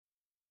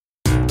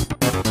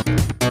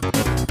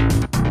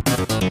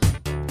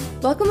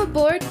Welcome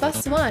aboard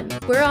Bus 1.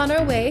 We're on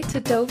our way to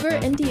Dover,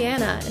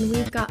 Indiana, and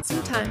we've got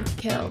some time to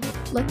kill.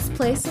 Let's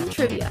play some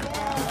trivia.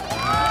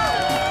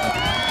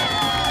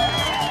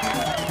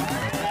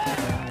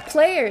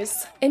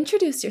 Players,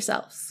 introduce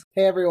yourselves.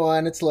 Hey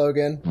everyone, it's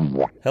Logan.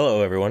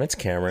 Hello everyone, it's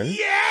Cameron.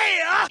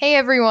 Yeah! Hey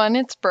everyone,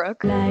 it's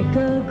Brooke. Like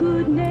a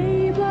good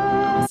neighbor.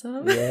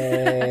 Awesome.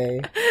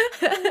 Yay.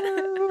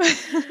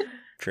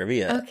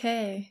 Trivia.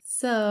 Okay,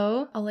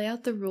 so I'll lay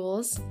out the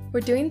rules. We're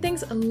doing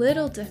things a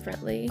little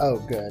differently. Oh,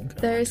 good.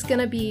 There's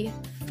gonna be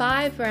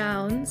 5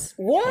 rounds.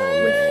 What?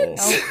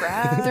 Oh,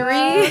 crap. 3.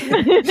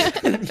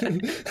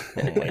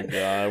 Oh my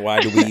god, why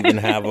do we even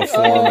have a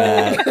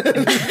format?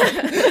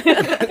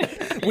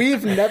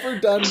 We've never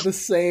done the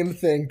same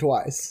thing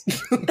twice.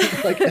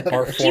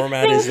 Our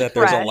format is that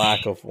there's a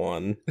lack of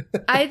one.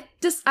 I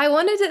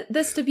wanted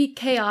this to be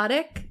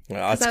chaotic.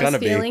 Well, it's I gonna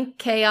was feeling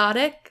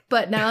chaotic,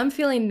 but now I'm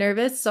feeling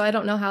nervous, so I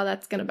don't know how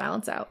that's gonna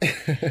balance out.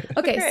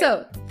 Okay,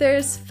 so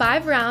there's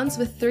 5 rounds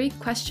with 3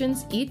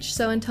 questions each,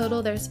 so in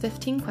total there's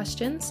 15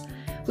 questions.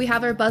 We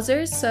have our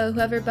buzzers, so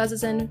whoever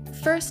buzzes in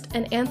first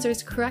and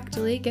answers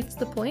correctly gets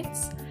the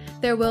points.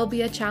 There will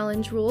be a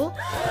challenge rule.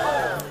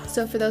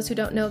 So for those who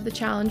don't know the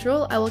challenge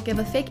rule, I will give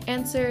a fake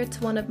answer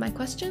to one of my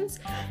questions,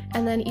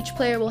 and then each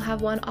player will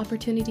have one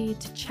opportunity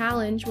to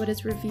challenge what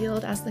is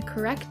revealed as the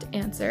correct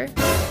answer.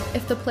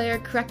 If the player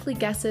correctly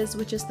guesses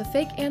which is the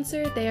fake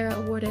answer, they are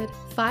awarded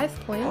 5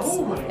 points.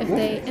 If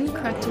they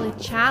incorrectly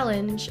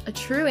challenge a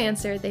true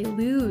answer, they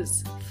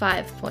lose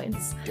 5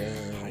 points.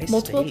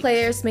 Multiple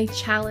players may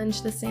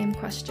challenge the same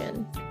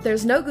question.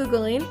 There's no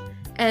Googling,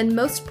 and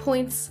most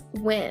points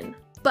win.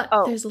 But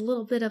there's a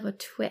little bit of a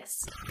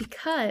twist,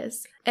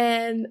 because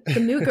in the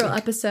New Girl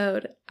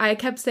episode, I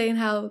kept saying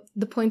how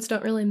the points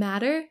don't really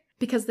matter,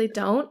 because they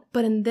don't.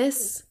 But in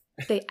this,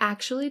 they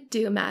actually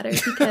do matter,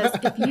 because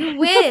if you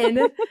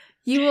win,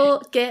 you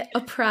will get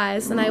a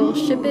prize, and I will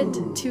ship it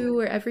to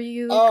wherever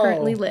you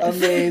currently live.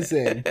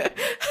 Amazing.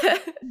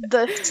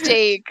 The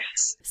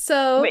stakes.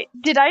 So, wait,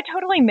 did I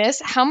totally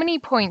miss? How many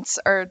points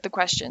are the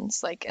questions,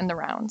 like, in the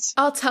rounds?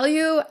 I'll tell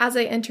you as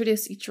I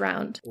introduce each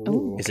round.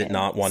 Ooh. Is it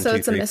not 1, So 2,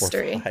 it's a 3, 4,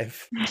 mystery.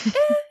 5? It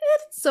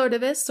sort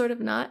of is, sort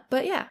of not,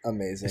 but yeah.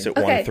 Amazing. Is it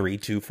Okay. 1, 3,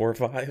 2, 4,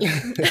 5?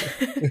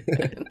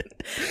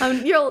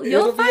 You'll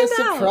It'll find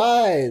be a out.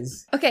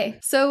 surprise. Okay,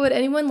 so would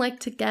anyone like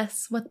to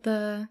guess what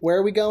the Where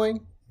are we going?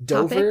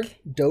 Dover? Topic?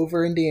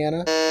 Dover,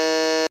 Indiana?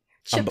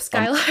 Chip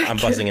Skylark? I'm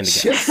buzzing in to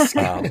Chip guess.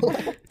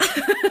 What?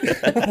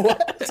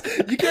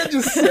 You can't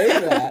just say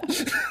that.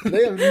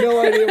 They have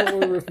no idea what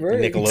we're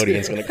referring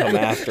Nickelodeon's to. going to come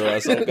after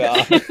us. Oh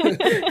god.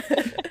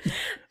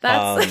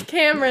 That's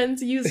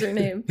Cameron's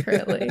username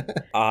currently.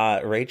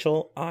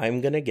 Rachel,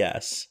 I'm going to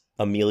guess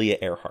Amelia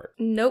Earhart.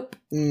 Nope.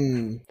 I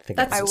think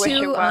That's I wish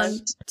it 2 on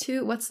was.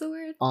 2. What's the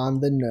word? On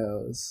the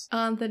nose.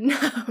 On the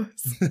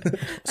nose.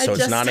 So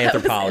it's not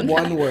anthropology.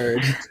 One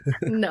word.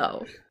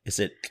 No. Is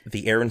it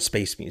the Air and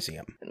Space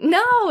Museum?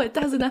 No, it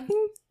has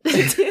nothing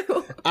to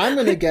do. I'm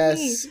going to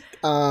guess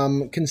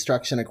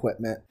construction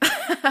equipment.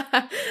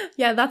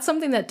 Yeah, that's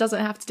something that doesn't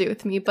have to do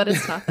with me, but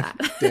it's not that.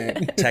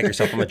 Dang. Tag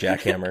yourself on a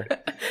jackhammer.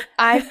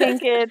 I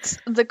think it's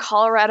the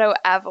Colorado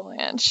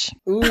Avalanche.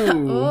 Ooh.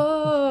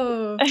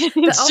 Oh,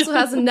 that also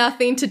has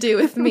nothing to do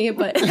with me,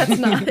 but that's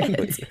not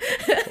it.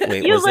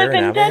 Wait, You was there live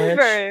an in avalanche?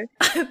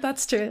 Denver.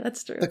 That's true.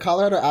 That's true. The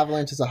Colorado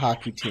Avalanche is a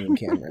hockey team,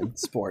 Cameron.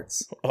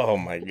 Sports. Oh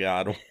my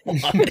god.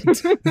 What?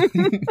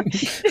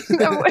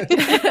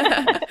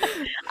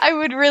 I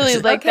would really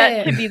like Okay.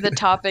 that to be the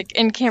topic,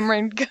 and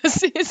Cameron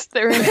goes, is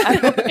there an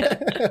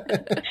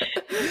avalanche?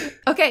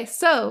 Okay,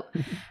 so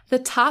the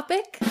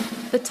topic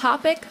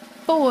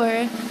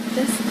for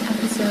this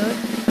episode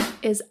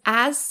is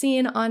as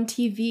seen on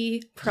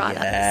TV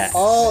products. Yes.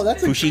 Oh,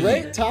 that's a Fushigi.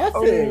 great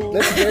topic.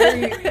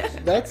 Oh.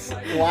 That's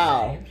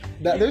wow.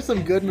 There's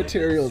some good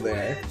material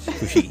there.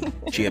 Fushi.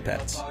 Chia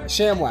Pets.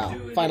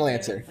 ShamWow. Final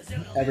answer.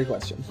 Every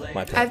question.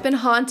 My pet. I've been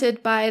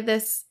haunted by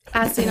this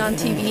as seen on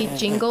TV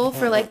jingle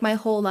for like my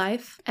whole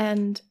life,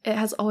 and it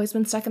has always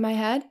been stuck in my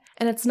head.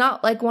 And it's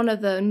not like one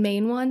of the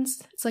main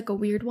ones. It's like a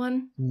weird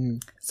one.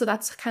 So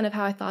that's kind of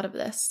how I thought of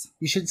this.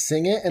 You should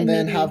sing it and And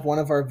then maybe- have one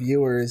of our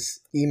viewers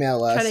email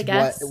Try us to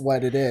guess.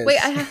 what it is.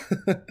 Wait, I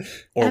have...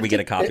 Or have we get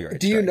to- a copyright.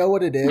 Do you strike. know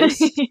what it is?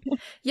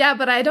 Yeah,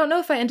 but I don't know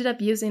if I ended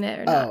up using it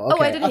or not. Oh,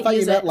 okay. I I didn't thought you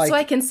use meant, it, like- so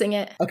I can sing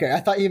it. Okay, I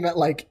thought you meant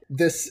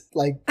this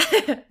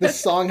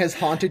song has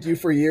haunted you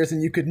for years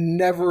and you could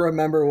never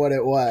remember what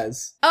it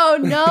was. Oh,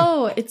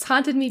 no. It's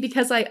haunted me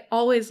because I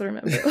always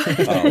remember what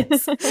it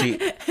is. See,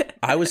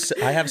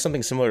 I have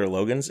something similar to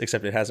Logan's,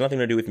 except it has nothing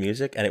to do with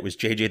music, and it was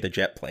JJ the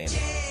Jet Plane.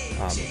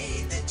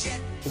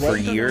 For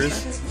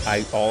years,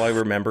 all I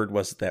remembered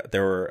was that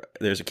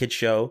there's a kid's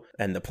show,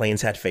 and the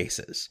planes had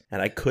faces,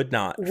 and I could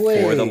not, for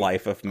the Wait.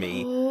 life of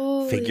me,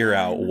 Oh, figure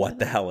yeah. out what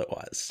the hell it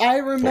was. I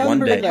remember one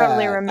day- that.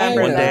 Totally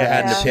remember One day I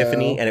had an that.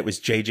 epiphany, and it was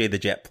JJ the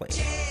Jet Plane,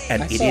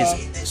 and I it saw-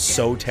 is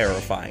so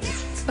terrifying.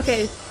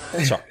 Okay.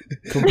 Sorry,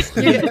 complete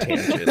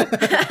tangent.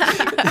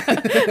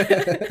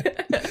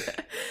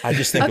 I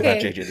just think Okay.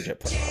 about JJ the Jet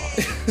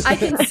Plane. I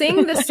can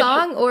sing the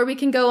song, or we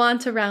can go on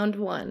to round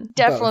 1.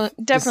 Both.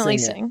 Definitely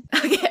Just sing.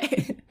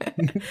 Okay.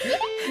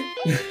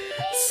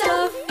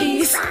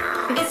 Stuffies.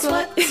 It's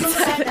what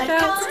inside that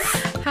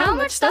counts. How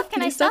much stuff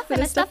can I stuff in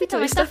a stuffy till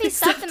my stuffy's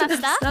stuffed enough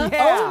stuff?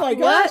 Oh my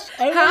gosh! What?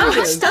 I How remember much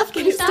this. stuff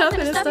can you stuff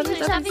in a stuffy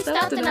till my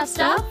stuffed enough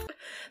stuff?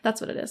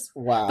 That's what it is.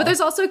 Wow. But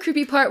there's also a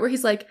creepy part where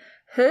he's like,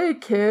 "Hey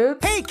kids,"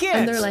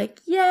 and they're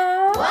like,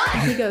 "Yeah."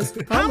 And he goes,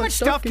 "How much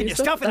stuff can you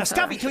stuff in a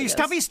stuffy till your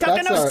stuffy's stuffed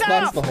enough stuff?"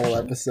 That's the whole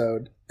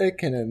episode. It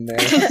can in there.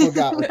 People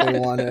got what they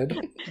wanted.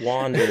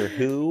 Wander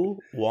who?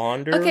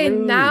 Wander. Okay,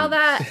 now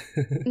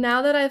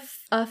that I've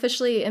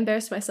officially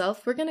embarrassed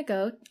myself, we're gonna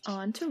go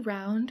on to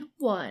round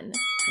 1.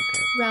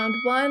 Okay. Round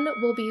 1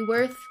 will be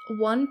worth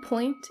 1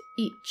 point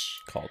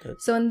each. Called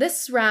it. So in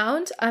this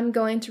round, I'm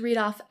going to read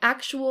off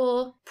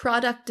actual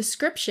product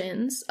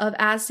descriptions of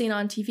as seen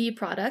on TV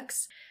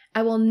products.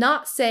 I will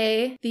not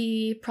say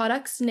the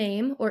product's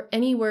name or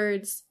any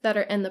words that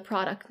are in the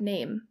product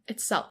name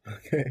itself.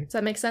 Okay. Does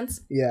that make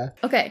sense? Yeah.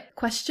 Okay,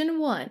 question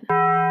 1.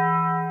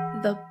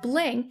 The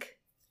blank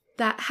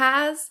that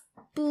has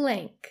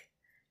blank.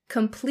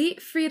 Complete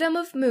freedom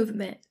of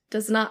movement,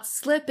 does not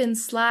slip and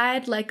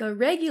slide like a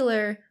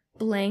regular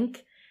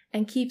blank,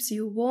 and keeps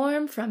you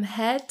warm from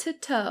head to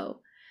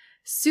toe.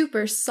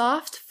 Super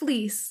soft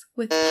fleece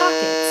with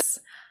pockets.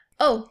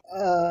 Oh,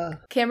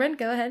 Cameron,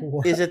 go ahead.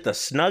 What? Is it the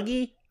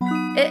Snuggie?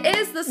 It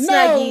is the No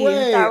Snuggie.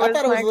 way! That I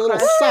thought it was my a little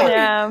question. sock.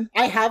 Yeah.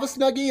 I have a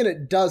Snuggie and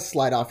it does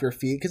slide off your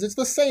feet because it's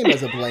the same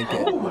as a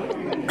blanket.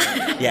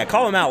 Yeah,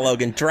 call them out,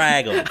 Logan.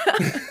 Drag them.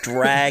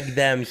 Drag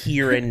them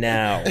here and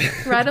now.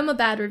 Write him a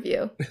bad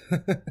review.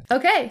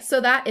 Okay, so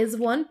that is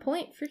 1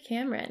 point for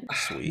Cameron.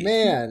 Sweet.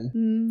 Man.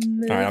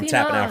 All right, I'm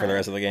tapping out for the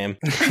rest of the game.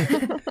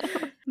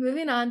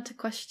 Moving on to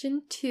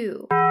question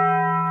 2.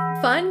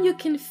 Fun you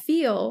can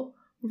feel,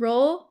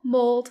 roll,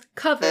 mold,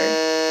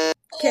 cover.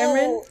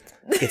 Cameron?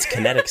 It's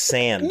kinetic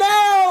sand.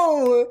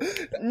 No!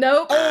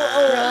 Nope.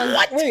 Wrong.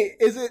 What? Wait,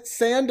 is it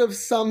sand of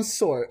some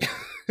sort?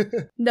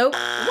 Nope.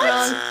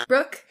 Wrong.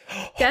 Brooke,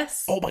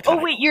 guess. Oh my god.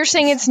 Oh wait, you're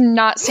saying it's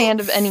not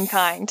sand of any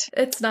kind.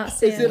 It's not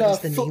sand. Is it What is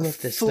the name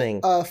of this thing?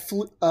 No,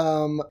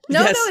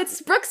 Yes. no,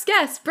 it's Brooke's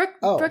guess. Brooke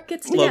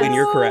gets to Logan, guess.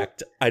 you're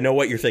correct. I know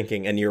what you're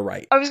thinking, and you're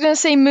right. I was gonna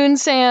say moon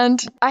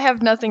sand. I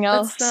have nothing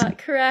else. That's not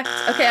correct.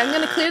 Okay, I'm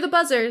going to clear the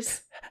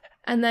buzzers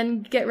and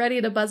then get ready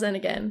to buzz in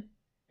again.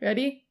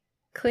 Ready?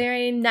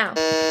 Clearing now.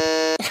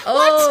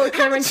 Oh,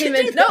 Cameron came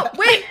in. No,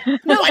 wait.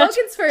 No,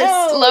 Logan's first.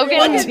 Oh, Logan,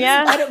 what?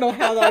 yeah. I don't know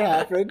how that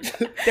happened.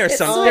 There's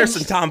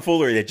some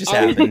tomfoolery that just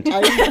happened.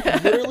 I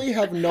literally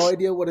have no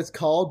idea what it's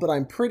called, but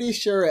I'm pretty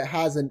sure it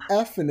has an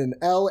F and an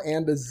L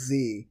and a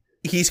Z.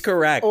 He's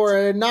correct.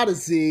 Or not a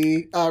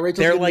Z. Rachel's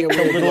They're giving like me a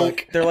the weird little.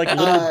 look. They're like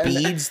little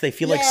beads. They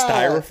feel like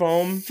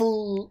styrofoam.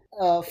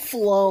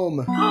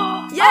 Floam.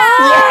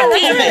 Yeah!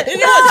 Damn it! It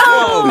was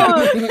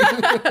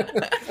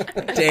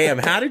foam. Damn!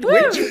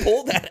 Where did you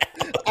pull that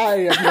out? I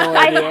have no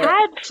I idea.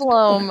 had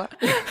phloem.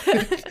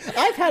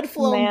 I've had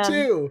floam Man.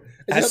 too.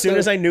 As soon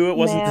as I knew it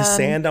wasn't the Man.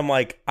 sand, I'm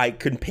like, I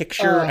can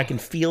picture, I can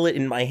feel it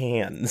in my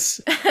hands.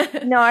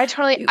 No,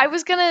 I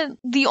was gonna,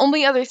 the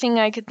only other thing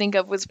I could think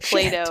of was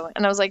Play-Doh,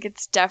 and I was like,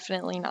 it's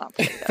definitely not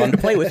Play-Doh. Fun to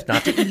play with,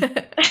 not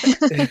to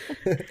eat.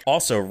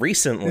 Also,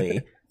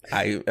 recently,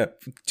 I am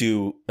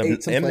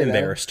Ate some Play-Doh.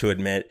 embarrassed to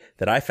admit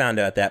that I found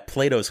out that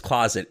Plato's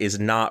Closet is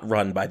not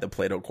run by the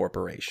Play-Doh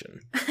Corporation.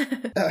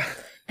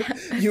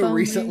 You only.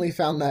 recently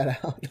found that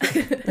out.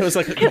 It was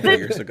like a couple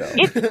years ago.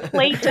 It's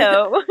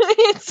Plato.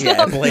 It's Yeah,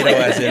 not Plato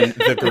as in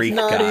the Greek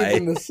Not guy.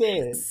 even the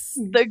same.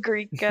 the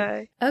Greek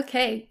guy.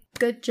 Okay,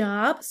 good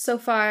job. So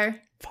far,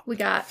 we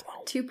got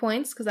 2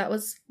 points because that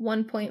was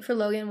 1 point for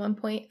Logan, 1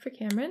 point for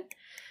Cameron.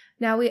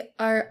 Now we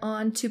are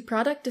on to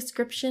product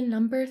description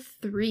number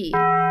 3.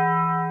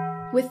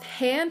 With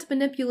hand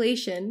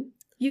manipulation,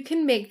 you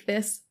can make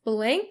this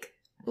blank,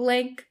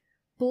 blank,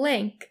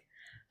 blank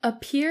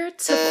appear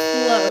to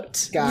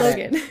float. Got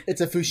Logan. it.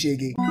 It's a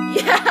fushigi.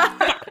 Yeah.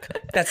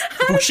 That's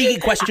Fushigi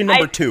question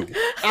number 2.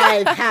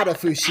 I've had a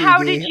fushigi.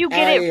 How did you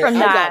get it from I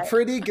that? got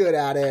pretty good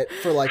at it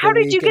for like How a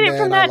did week you get and it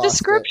from then I that lost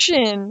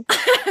description?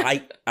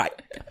 I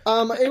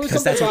It was Because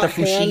something that's what about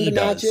the fushigi hand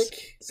does. magic.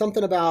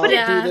 Something about But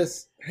yeah. do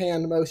this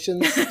hand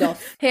motion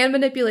stuff. Hand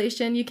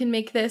manipulation, you can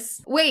make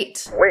this.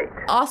 Wait.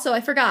 Also,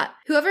 I forgot.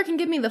 Whoever can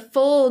give me the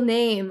full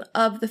name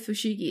of the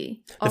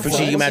fushigi. the also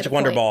Fushigi gets Magic a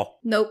Wonder point. Ball.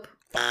 Nope.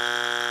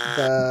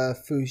 The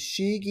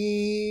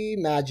fushigi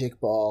magic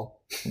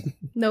ball.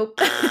 Nope.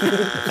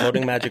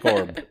 Floating magic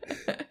orb.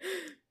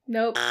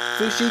 Nope.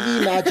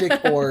 Fushigi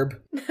magic orb.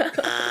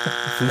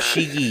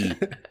 Fushigi.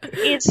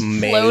 Is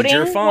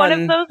Major floating one fun.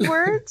 of those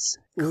words?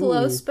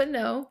 Close, but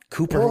no.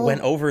 Cooper Whoa.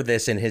 went over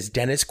this in his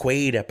Dennis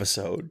Quaid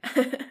episode.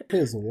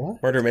 Is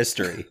what? Murder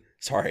Mystery.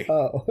 Sorry.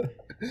 Oh.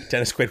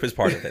 Dennis Quaid was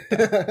part of it.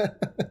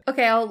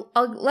 Okay, I'll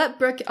let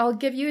Brooke. I'll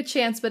give you a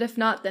chance, but if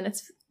not,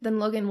 then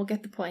Logan will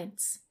get the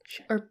points.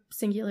 or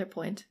singular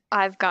point?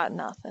 I've got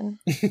nothing.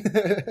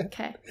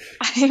 Okay.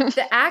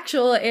 The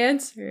actual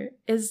answer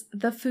is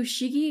the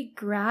Fushigi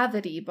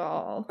gravity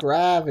ball.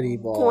 Gravity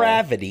ball.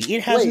 Gravity.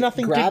 It has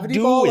nothing to gravity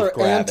do ball with or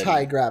gravity.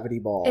 anti-gravity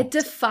ball? It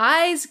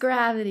defies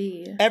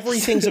gravity.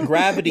 Everything's a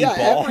gravity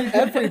ball.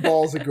 Every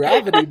ball's a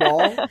gravity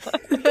ball.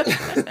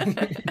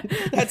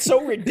 That's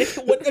so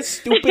ridiculous. What a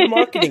stupid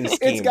marketing scheme.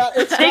 It's got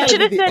They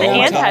should have be said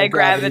anti-gravity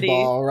anti-gravity.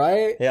 ball,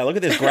 right? Yeah, look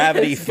at this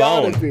gravity It's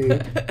gotta phone.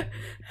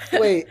 be.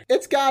 Wait,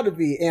 it's gotta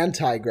be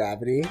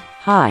anti-gravity.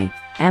 Hi,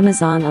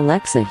 Amazon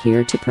Alexa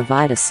here to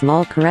provide a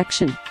small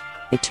correction.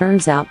 It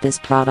turns out this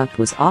product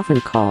was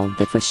often called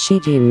the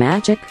Fushigi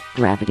Magic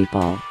Gravity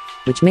Ball,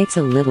 which makes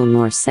a little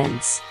more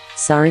sense.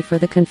 Sorry for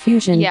the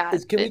confusion. Yeah,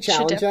 Can we it should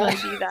challenge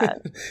definitely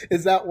that? be that.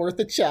 Is that worth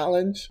a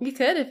challenge? You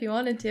could if you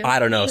wanted to. I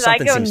don't know. Should I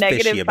Something go seems fishy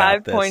negative about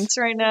 5 this. points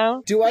right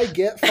now? Do I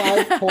get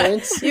 5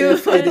 points You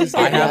if it is a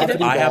I have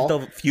gravity I have ball?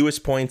 the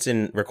fewest points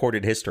in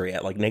recorded history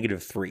at like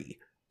 -3.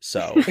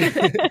 So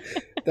That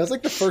was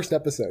like the first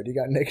episode. You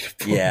got negative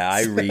points. yeah,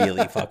 I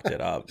really fucked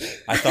it up.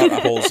 I thought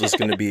Holes was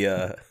going to be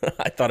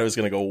I thought it was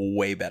going to go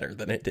way better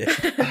than it did.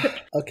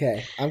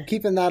 Okay, I'm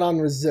keeping that on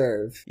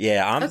reserve.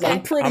 Yeah, I'm. Okay.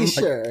 I'm pretty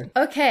sure.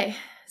 Okay,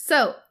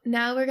 so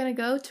now we're going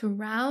to go to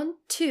round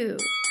 2.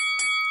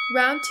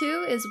 Round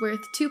 2 is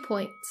worth 2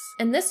 points.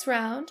 In this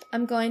round,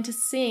 I'm going to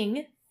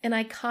sing an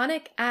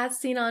iconic as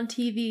seen on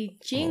TV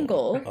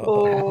jingle,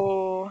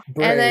 Oh,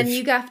 and then Brave.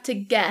 you have to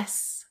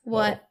guess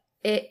what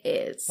it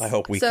is. I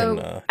hope we So-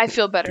 can. I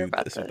feel better do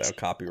about this this. without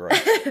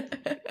copyright.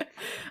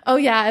 Oh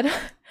yeah,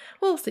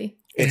 we'll see.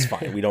 It's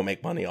fine. We don't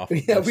make money off of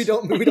Yeah, this. we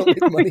don't make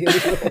money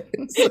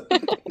anyways.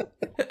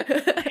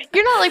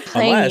 You're not like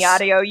playing Unless- the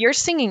audio, you're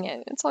singing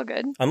it. It's all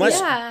good. Unless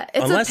Yeah,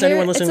 it's unless a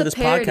anyone listening to it's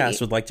this a parody.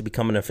 podcast would like to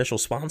become an official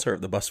sponsor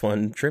of the Bus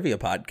One Trivia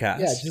Podcast.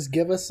 Yeah, just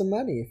give us some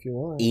money if you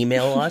want.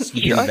 Email us.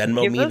 You can Just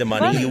Venmo give me us the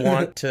money you money.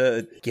 want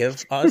to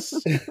give us.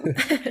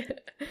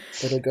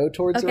 It'll go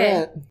towards Okay.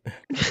 rent.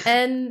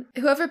 And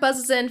whoever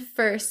buzzes in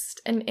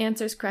first and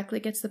answers correctly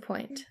gets the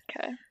point.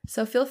 Okay.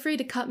 So feel free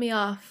to cut me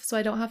off so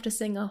I don't have to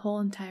sing a whole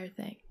entire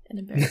thing and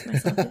embarrass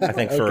myself. I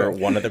think for Okay.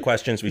 one of the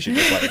questions, we should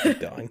just let it keep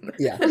going.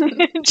 Yeah.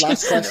 Just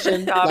Last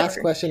question. stop Last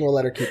her. question. We'll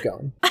let her keep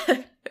going.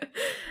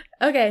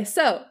 Okay,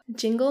 so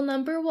jingle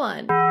number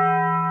 1.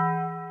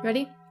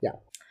 Ready? Yeah.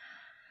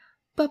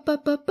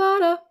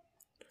 Ba-ba-ba-ba-da.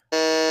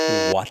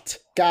 What?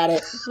 Got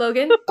it.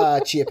 Logan?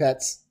 Chia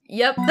Pets.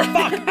 Yep.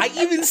 Fuck! I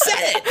even said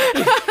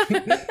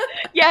it.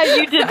 Yeah,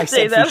 you did I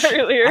say said that Fush-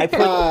 earlier. I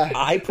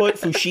put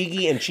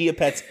Fushigi and Chia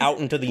Pets out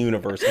into the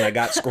universe, and I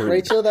got screwed.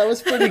 Rachel, that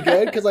was pretty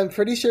good because I'm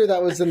pretty sure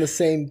that was in the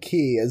same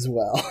key as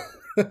well.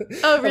 Oh,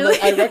 I'm really?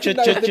 like, I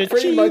recognized it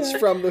pretty Chia. much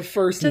from the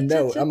first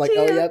note. I'm like,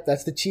 oh, Chia. yep,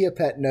 that's the Chia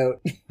Pet note.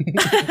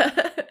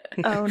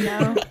 Oh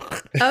no.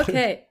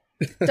 Okay.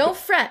 Don't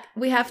fret.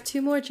 We have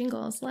 2 more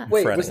jingles left.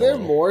 Wait, Fretting was a there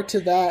little. more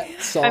to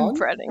that song? I'm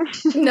fretting.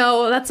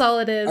 No, that's all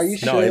it is. Are you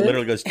No, sure? it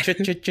literally goes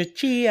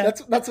Chia.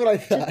 That's what I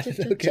thought.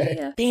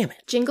 Okay. Damn it.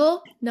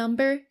 Jingle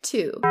number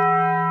 2.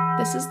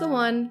 This is the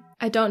one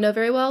I don't know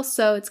very well,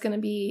 so it's gonna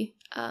be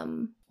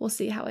we'll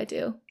see how I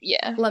do.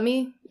 Yeah. Let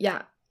me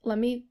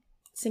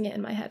sing it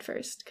in my head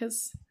first,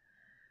 because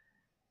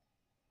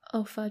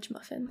oh fudge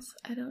muffins.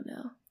 I don't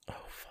know. Oh,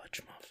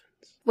 fudge muffins.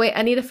 Wait,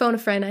 I need to phone a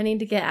friend. I need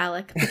to get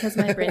Alec because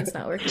my brain's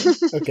not working.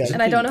 Okay.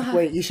 And I don't know how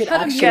Wait, you should how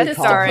to actually get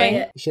call to Sorry. play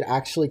him. it. You should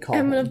actually call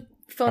I'm him. gonna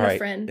phone All a right,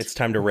 friend. it's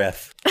time to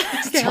riff.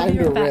 Okay, I'll Time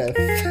be to right back.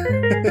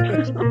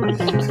 riff.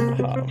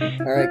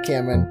 Um, All right,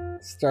 Cameron,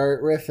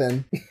 start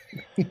riffing.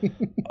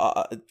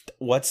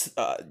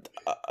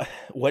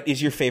 what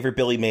is your favorite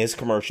Billy Mays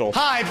commercial?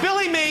 Hi,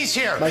 Billy Mays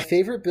here. My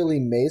favorite Billy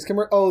Mays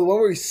commercial. Oh, the one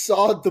where he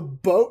sawed the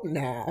boat in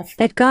half.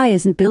 That guy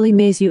isn't Billy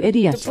Mays, you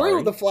idiot. To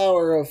prove the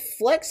flower of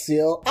Flex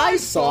Seal, I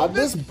sawed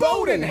this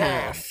boat in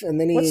half. And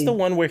then he. What's the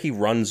one where he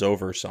runs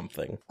over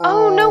something?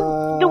 Oh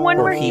no, the one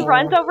where he he-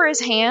 runs over his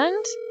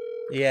hand?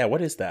 Yeah,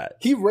 what is that?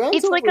 He runs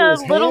It's over like a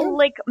his little hand?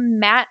 like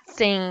mat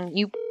thing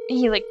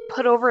he like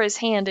put over his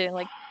hand and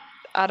like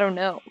I don't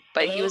know,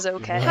 but he was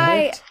okay.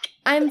 Hi,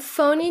 I'm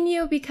phoning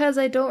you because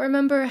I don't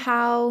remember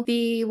how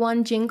the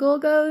one jingle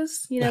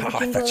goes. You know, the Oh, I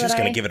jingle thought she was that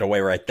going to give it away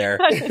right there.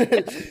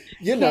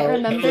 You know,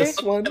 remember. this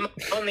one.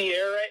 On the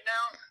air right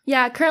now?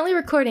 Yeah, currently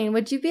recording.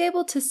 Would you be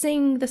able to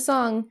sing the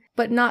song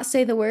but not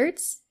say the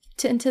words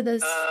into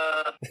this?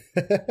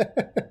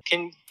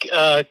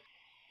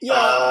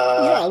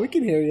 Yeah, we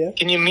can hear you.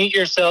 Can you mute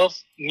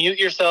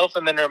yourself,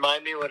 and then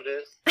remind me what it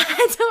is?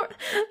 I don't.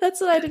 That's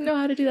what I didn't know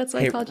how to do. That's why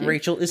I Hey, called you.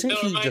 Rachel, isn't No,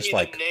 he remind just me the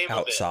like name of it.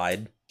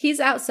 outside? He's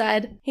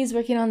outside. He's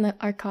working on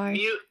our car.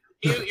 Mute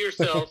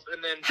yourself,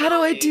 and then How do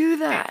I do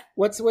that?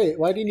 Wait,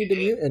 why do you need to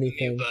mute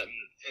anything? Mute button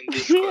in Yeah,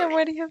 Discord.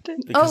 why do you have to?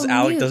 Because Oh,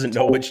 Alec mute. doesn't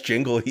know which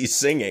jingle he's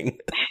singing.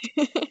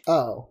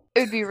 Oh.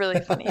 It would be really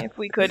funny if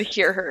we could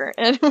hear her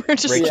and we're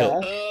just Rachel,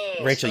 Yeah.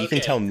 Oh, Rachel, you can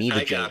okay. tell me the I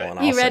got jingle it. and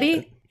I'll You sing ready?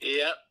 it.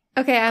 Yep.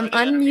 Okay, I'm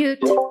Okay.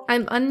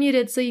 I'm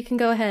unmuted, so you can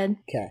go ahead.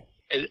 Okay.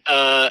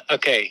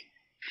 Okay.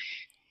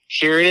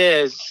 Here it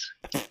is.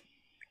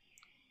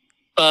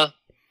 Ba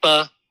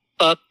ba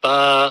ba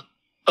ba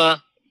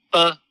ba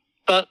ba ba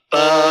ba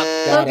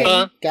Got Logan.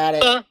 it. Got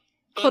it. ba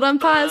Hold on,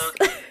 pause.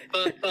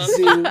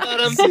 Zoo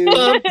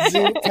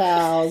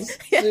pals.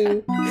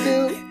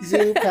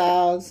 Zoo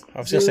pals. I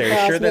was gonna say,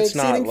 are you sure that's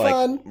not like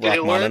fun?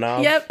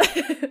 Rachmaninoff? Yep.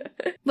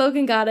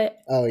 Logan got it.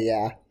 Oh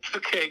yeah.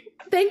 Okay.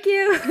 Thank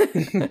you.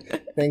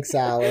 Thanks,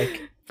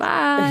 Alec.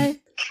 Bye.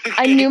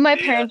 I knew my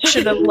parents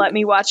should have let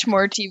me watch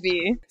more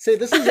TV. Say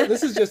this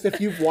is just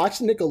if you've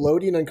watched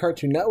Nickelodeon and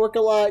Cartoon Network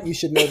a lot, you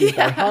should know these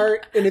by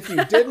heart. And if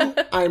you didn't,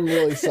 I'm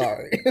really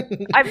sorry.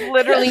 I've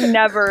literally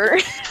never.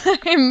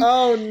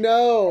 Oh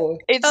no!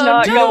 It's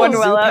not going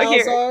well out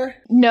here. Are?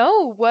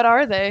 No, what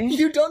are they?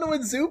 You don't know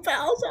what Zoo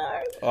Pals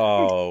are?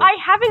 Oh, I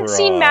haven't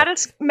seen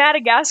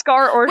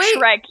Madagascar or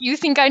Shrek. You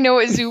think I know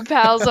what Zoo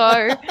Pals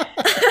are?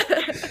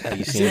 Have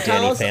you seen Zoo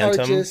Danny Pals Phantom?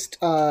 are just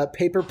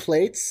paper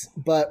plates,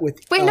 but with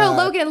Wait, no,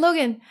 Logan.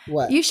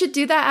 What? You should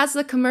do that as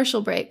the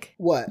commercial break.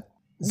 What?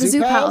 The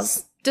Zoo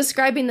Pals?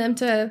 Describing them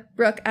to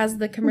Brooke as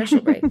the commercial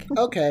break.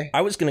 Okay.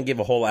 I was going to give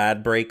a whole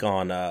ad break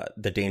on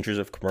the dangers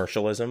of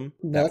commercialism.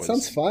 That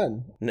sounds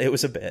fun. It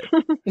was a bit.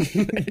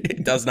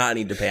 It does not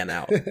need to pan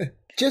out.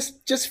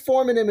 Just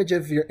form an image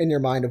in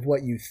your mind of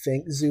what you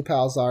think Zoo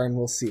Pals are, and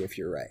we'll see if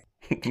you're right.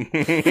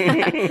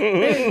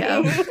 There you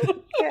go.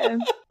 Yeah.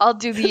 I'll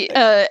do the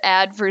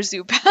ad for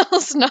Zoo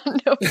Pals, not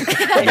knowing.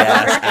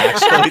 Yes,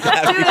 actually,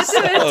 that'd be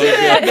so do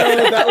good.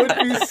 No, that would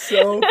be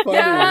so funny.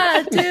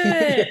 Yeah, do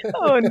it.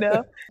 Oh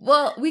no.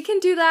 Well, we can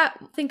do that.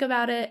 Think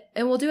about it,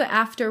 and we'll do it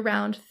after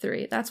round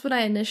 3. That's what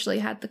I initially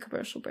had the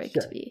commercial break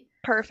to be.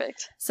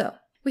 Perfect. So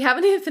we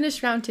haven't even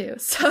finished round 2.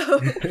 So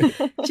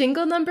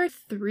jingle number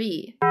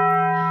 3.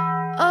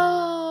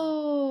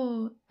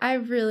 Oh, I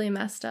really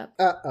messed up.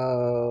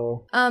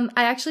 Uh-oh. I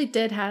actually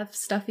did have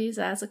Stuffies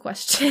as a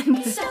question.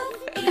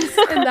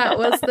 And that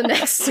was the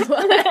next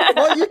one.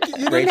 Well, you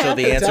didn't Rachel, have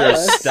the to answer tell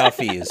is us.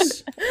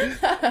 Stuffies.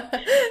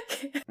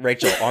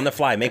 Rachel, on the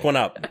fly, make one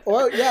up.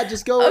 Well, yeah,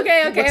 just go.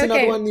 Okay, What's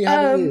another one you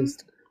haven't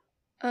used?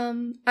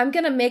 I'm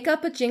gonna make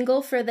up a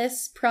jingle for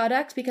this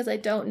product because I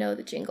don't know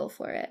the jingle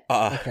for it.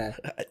 Okay.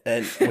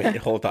 And wait,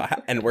 hold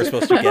on. And we're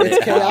supposed to get It's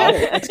it.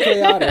 chaotic. It's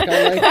chaotic.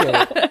 I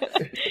like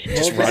it.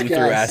 Just run through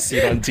as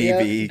seen on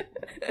TV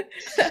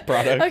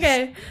products.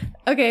 Okay.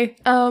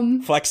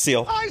 Flex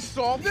Seal. I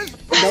saw this.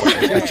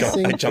 I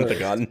jumped the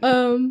gun.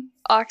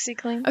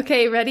 OxyClean.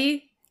 Okay,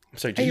 ready? I'm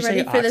sorry, Are did you you say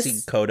ready for this?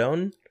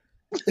 oxycodone?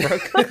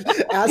 Brooke?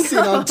 As seen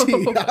on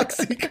TV,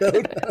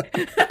 oxycodone.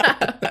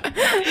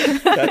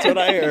 That's what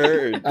I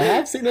heard. I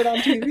have seen it on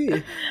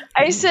TV.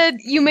 I said,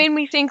 you made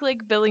me think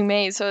like Billy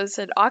Mays, so I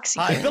said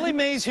OxyClean. Hi, Billy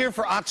Mays here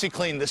for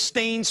OxyClean, the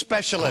stain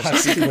specialist.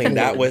 OxyClean,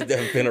 that would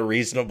have been a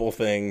reasonable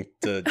thing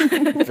for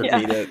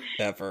me to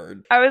have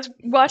heard. I was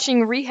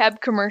watching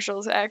rehab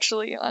commercials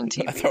actually on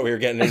TV. I thought we were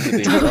getting into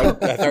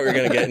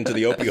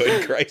the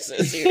opioid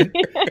crisis here.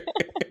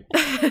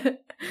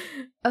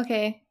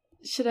 Okay.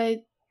 Should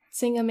I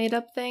sing a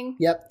made-up thing?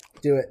 Yep,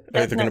 do it.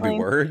 Are there going to be Definitely.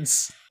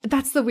 words?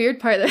 That's the weird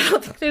part. I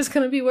don't think there's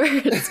going to be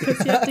words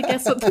because you have to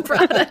guess what the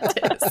product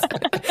is.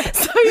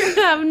 So you're going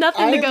to have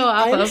nothing to go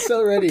off I'm of.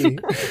 so ready. Can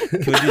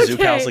we do Zoo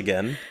Pals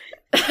again?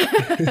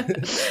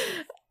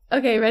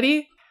 Okay,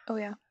 ready? Oh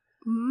yeah.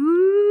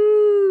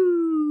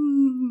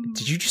 Ooh.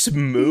 Did you just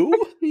moo?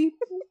 Beep,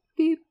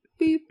 beep,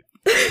 beep.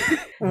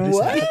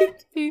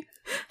 What? Beep,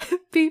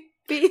 beep,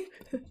 beep.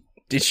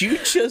 Did you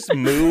just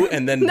moo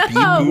and then No. beep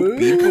boop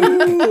beep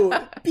boop? Ooh.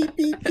 Beep,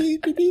 beep,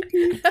 beep, beep, beep,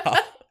 beep.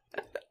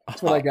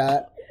 That's what I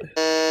got.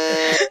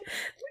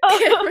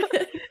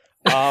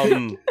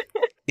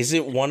 Is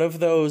it one of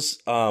those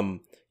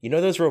you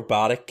know those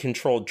robotic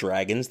controlled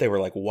dragons? They were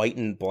like white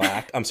and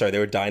black. I'm sorry, they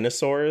were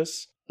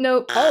dinosaurs.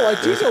 Nope. Oh,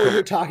 I do know what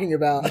you're talking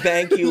about.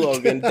 Thank you,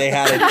 Logan. They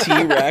had a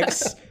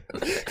T-Rex.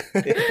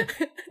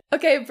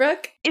 Okay,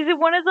 Brooke. Is it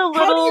one of the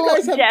How do you little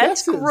guys have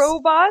desk guesses?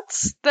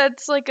 robots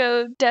that's like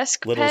a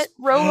desk Little- pet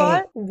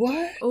robot?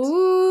 What?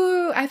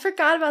 Ooh, I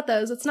forgot about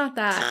those. It's not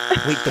that.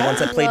 Wait, the ones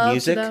that played Loved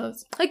music?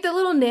 those. Like the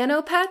little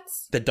nano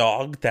pets? The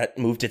dog that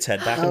moved its head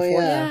back and Oh,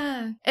 forth? yeah.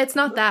 Yeah. It's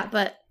not that,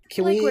 but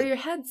Can like we- where your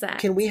head's at.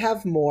 Can we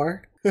have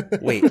more?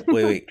 Wait.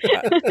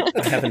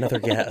 I have another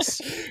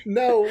guess.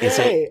 No Is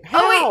it- way. How?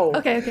 Oh, wait.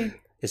 Okay.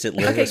 Is it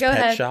Linda's go Pet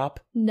ahead. Shop?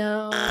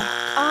 No.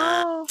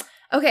 Oh.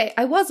 Okay,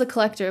 I was a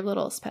collector of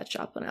Littlest Pet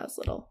Shop when I was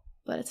little,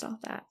 but it's not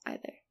that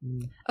either.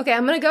 Okay,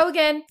 I'm gonna go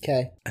again.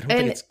 Okay. I don't think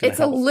And it's gonna it's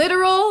a help.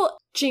 literal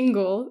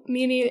jingle,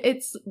 meaning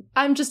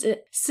I'm just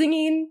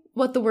singing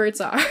what the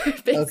words are,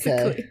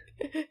 basically.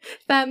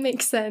 That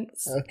makes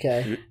sense.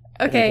 Okay.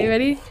 Okay, you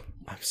ready?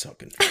 I'm so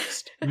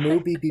confused. Moo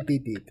beep beep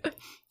beep beep.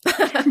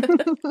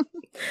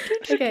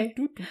 Okay.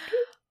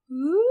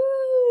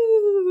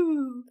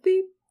 Ooh,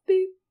 beep,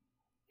 beep,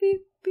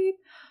 beep, beep.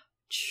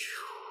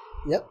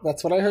 Yep,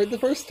 that's what I heard the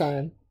first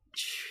time.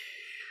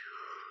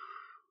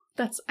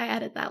 I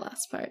added that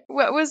last part.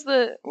 What was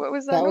that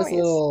That noise? was a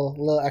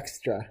little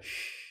extra.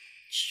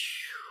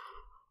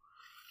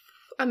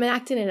 I'm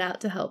acting it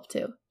out to help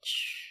too.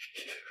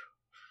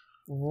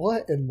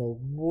 What in the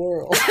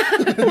world?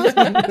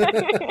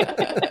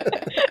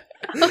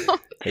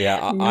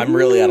 Yeah, I'm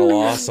really at a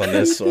loss on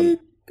this one.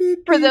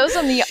 For those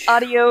on the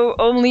audio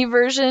only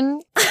version,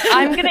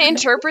 I'm going to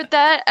interpret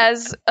that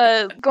as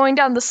going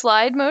down the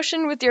slide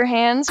motion with your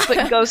hands,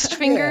 but ghost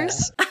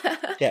fingers.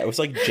 Yeah, it was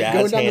like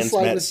jazz hands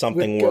met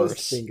something with worse.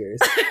 Ghost fingers.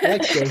 I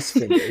like ghost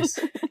fingers.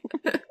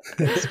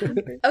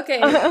 Okay.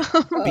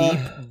 Beep,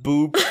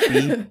 boop,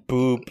 beep,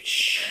 boop.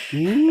 Shh.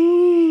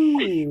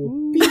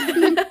 Ooh. Beep, beep,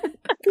 boop,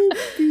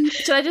 beep.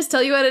 Should I just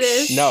tell you what it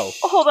is? No.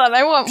 Hold on,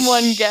 I want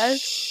one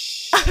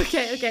guess.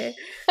 Okay.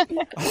 I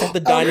thought the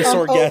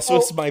dinosaur guess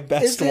was my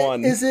best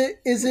one. Is it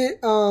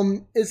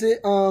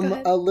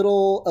a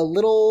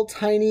little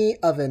tiny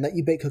oven that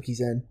you bake cookies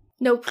in?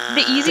 Nope.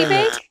 The Easy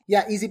Bake?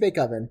 Yeah, easy bake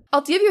oven.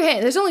 I'll give you a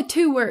hint. There's only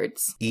 2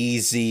 words.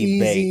 Easy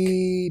bake.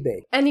 Easy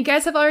bake. And you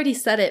guys have already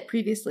said it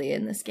previously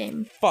in this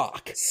game.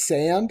 Fuck.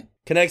 Sand?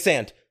 Kinetic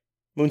sand.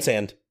 Moon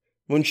sand.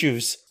 Moon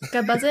shoes.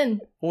 Gotta buzz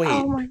in. Wait,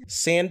 Oh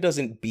sand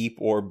doesn't beep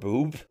or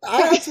boob.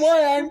 That's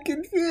why I'm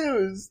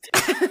confused.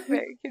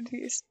 Very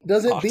confused.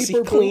 Does it beep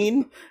or boop?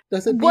 OxyClean?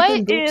 Does it beep What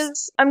and boops?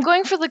 is... I'm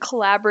going for the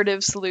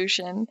collaborative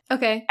solution.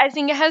 Okay. I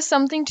think it has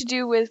something to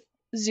do with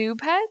zoo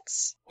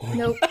pets?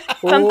 Nope.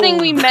 Something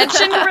Oh. we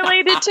mentioned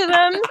related to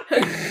them?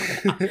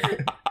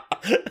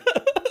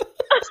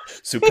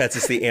 Zoo pets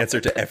is the answer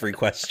to every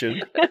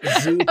question.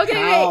 Zoo Okay,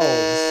 cows.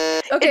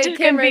 Okay, It's just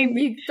Cameron, gonna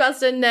you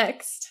buzzed in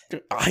next.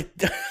 I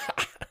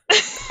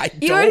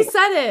You don't. already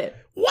said it.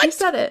 What? You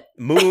said it.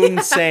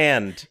 Moon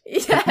sand.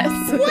 Yes.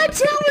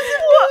 What?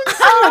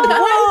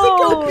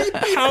 Oh! Why does it go beep,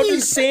 beep, How beep?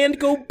 does sand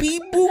go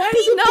beep boop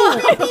beep? No.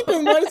 Beep, beep,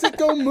 and why does it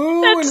go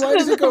moo? And why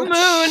does it go the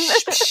moon.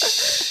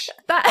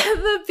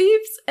 The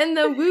beeps and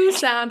the woo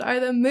sound are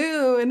the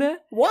moon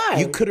Why?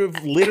 You could have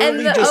and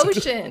literally the just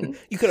ocean.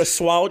 You could have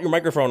swallowed your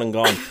microphone and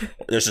gone,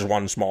 "This is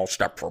one small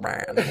step for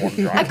man."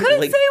 I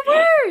couldn't say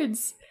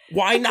words.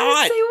 Why I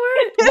not? couldn't say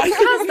words. Why Because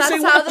couldn't you that's say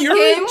how what? the You're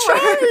game in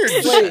charge. works.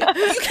 Wait, You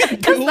can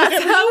Because do that's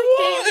whatever how you the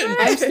game want.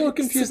 works. I'm still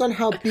confused on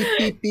how beep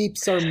beep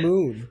beeps are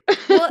moon.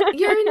 Well,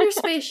 you're in your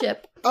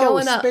spaceship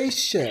going up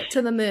spaceship.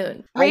 to the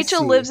moon. I Rachel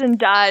see. lives and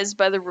dies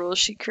by the rules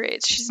she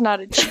creates. She's not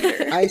a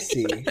cheater. I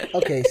see.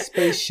 Okay,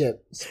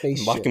 spaceship.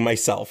 Locking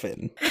myself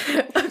in.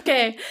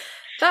 Okay,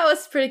 that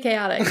was pretty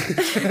chaotic.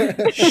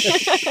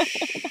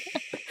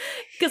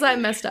 Because I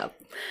messed up.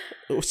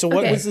 So what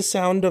Okay. was the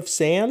sound of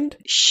sand?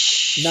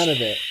 Shh. None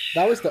of it.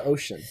 That was the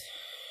ocean.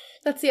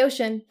 That's the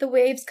ocean. The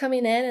waves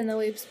coming in and the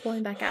waves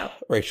pulling back out.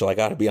 Rachel, I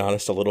gotta be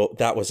honest,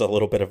 that was a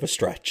little bit of a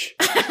stretch.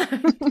 How was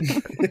I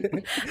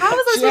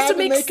She supposed had to to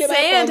make make it up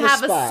sand on the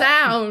have a spot.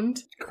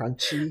 sound?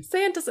 Crunchy.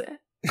 Sand doesn't.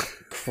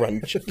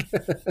 Crunch.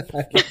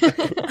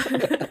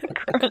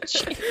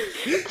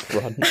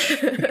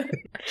 Crunch.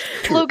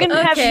 Logan,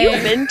 have Okay. you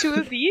been to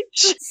a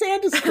beach?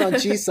 Sand is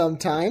crunchy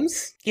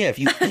sometimes. Yeah, if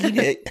you eat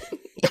it,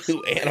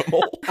 you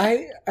animal.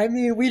 I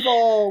mean, we've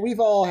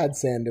all had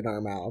sand in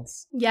our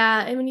mouths.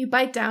 Yeah, and when you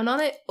bite down on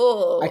it,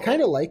 oh. I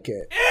kind of like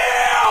it.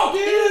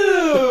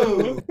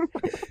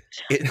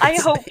 I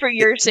hope for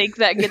your sake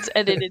that gets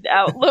edited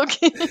out,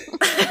 Logan.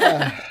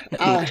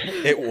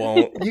 It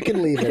won't. You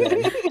can leave it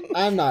in.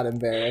 I'm not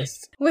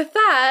embarrassed. With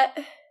that,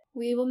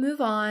 we will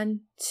move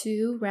on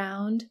to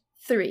round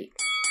 3.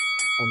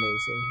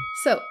 Amazing.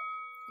 So,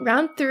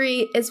 round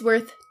 3 is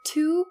worth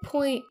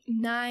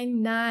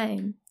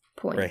 2.99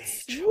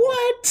 points. Rach.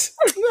 What?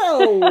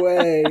 No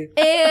way.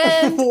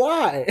 And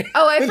Why?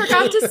 oh, I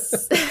forgot to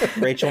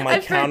Rachel, my I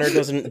counter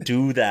doesn't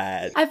do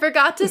that. I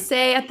forgot to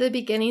say at the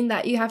beginning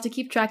that you have to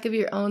keep track of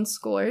your own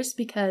scores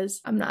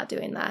because I'm not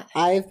doing that.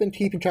 I've been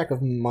keeping track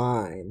of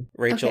mine.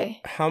 Rachel,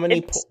 Okay. how many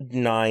It's-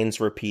 nines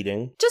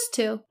repeating? Just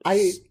 2.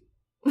 I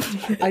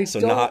So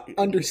don't not-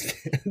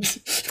 understand. Are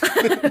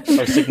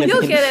significant-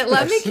 You'll get it.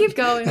 Let me keep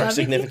going. Are Let me keep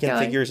significant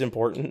going. figures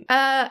important?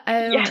 I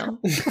don't Yeah. know.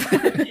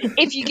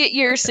 If you get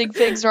your sig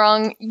figs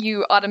wrong,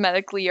 you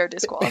automatically are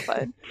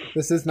disqualified.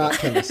 This is not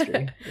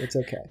chemistry. It's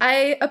okay.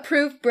 I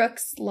approve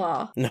Brooke's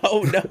law. No,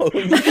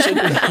 you should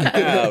not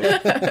have.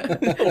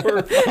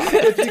 We're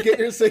fine. If you get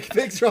your sig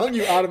figs wrong,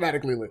 you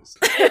automatically lose.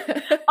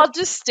 I'll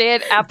just stay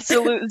at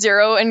absolute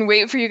 0 and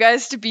wait for you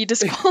guys to be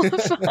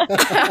disqualified.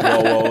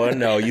 Whoa,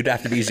 no, you'd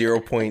have to be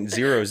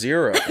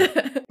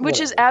 0.00. Which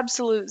is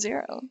absolute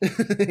 0.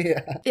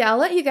 Yeah. Yeah, I'll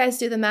let you guys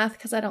do the math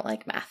because I don't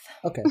like math.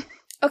 Okay.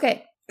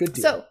 Okay, Good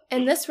deal. so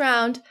in this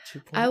round,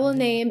 I will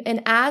name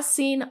an as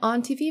seen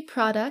on TV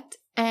product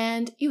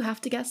and you have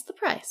to guess the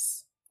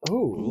price.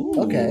 Oh,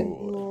 okay.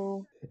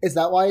 Ooh. Is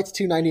that why it's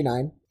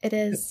 $2.99? It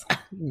is.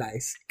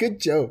 Nice. Good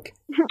joke.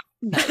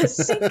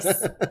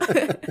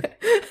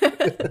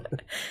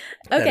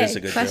 That Okay, is a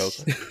good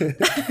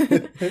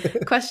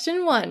joke.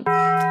 Question 1.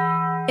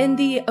 In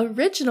the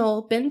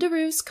original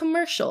BENDAROOS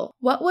commercial,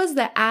 what was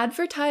the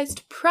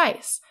advertised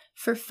price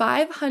for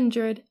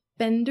 500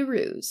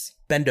 BENDAROOS?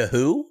 Benda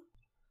who?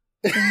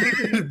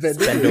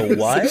 Bendo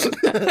what?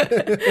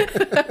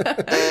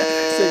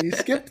 So you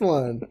skipped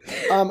one.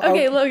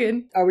 Okay,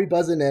 Logan. Are we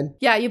buzzing in?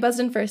 Yeah, you buzzed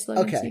in first,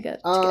 Logan. Okay. So you get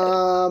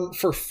it.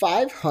 For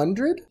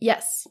 500,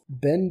 Yes.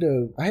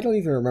 Bendo. I don't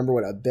even remember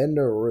what a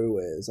bendaroo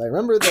is. I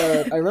remember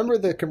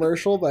the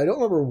commercial, but I don't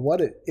remember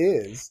what it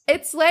is.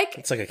 It's like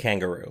It's like a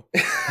kangaroo.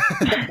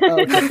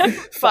 Okay.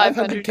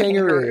 500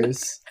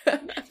 kangaroos.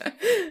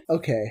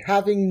 Okay,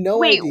 having no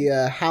Wait.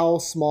 idea how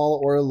small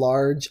or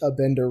large a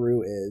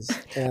bendaroo is,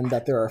 and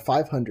that there are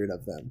 500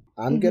 of them,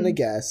 I'm gonna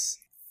guess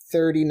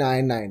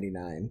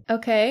 $39.99.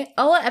 okay.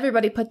 I'll let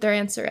everybody put their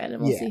answer in,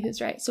 and we'll Yeah. see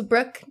who's right. So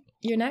Brooke,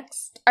 you're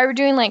next. Are we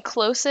doing like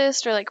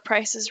closest or like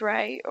Price is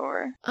Right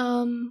or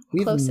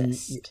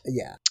Closest.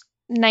 Yeah.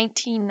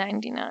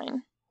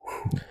 $19.99?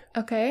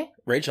 Okay.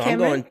 Rachel,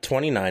 Cameron? I'm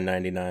going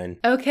 $29.99.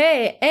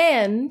 Okay,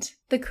 and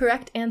the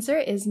correct answer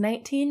is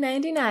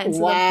 $19.99. So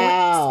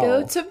Wow. the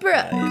points go to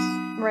Brooke.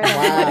 Right.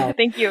 Wow.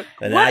 Thank you.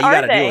 And What now you are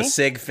gotta they? do a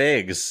sig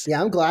figs.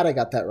 Yeah, I'm glad I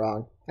got that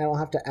wrong. I don't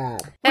have to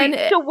add. And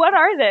So what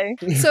are they?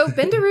 so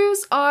bendaroos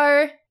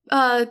are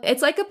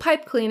it's like a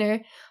pipe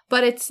cleaner,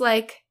 but it's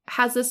like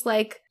has this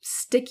like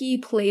sticky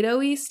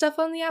Play-Doh-y stuff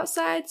on the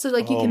outside, so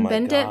like you Oh can my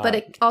bend it, but God.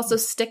 it also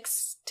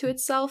sticks to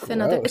itself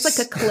and other. It's Gross.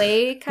 like a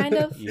clay kind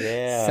of.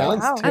 Yeah.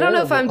 Sounds Wow. I don't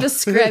know if I'm terrible.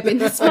 describing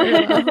this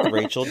very well.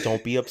 Rachel,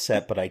 don't be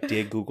upset, but I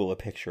did Google a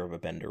picture of a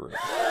bendaroo.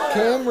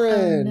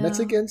 Cameron, Oh, no. that's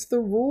against the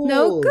rules.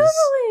 No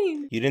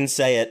googling. You didn't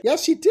say it.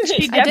 Yes, she did.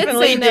 She I did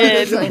definitely say no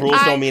did. googling.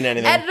 Rules don't mean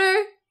anything.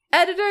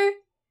 Editor,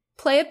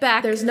 play it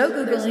back. There's no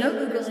googling. No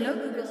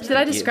googling. Did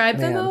I describe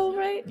them Man. all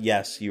right?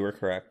 Yes, you were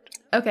correct.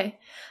 Okay.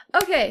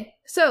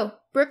 So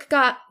Brooke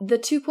got the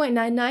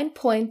 2.99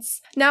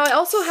 points. Now I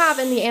also have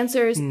in the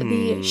answers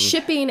the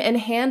shipping and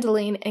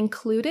handling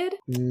included.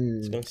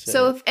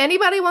 So if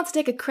anybody wants to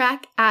take a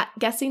crack at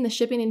guessing the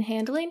shipping and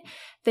handling,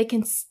 they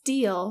can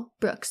steal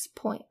Brooke's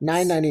point.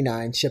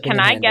 $9.99 shipping Can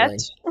and I handling.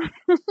 guess?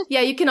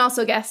 Yeah, you can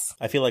also guess.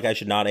 I feel like I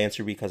should not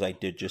answer because I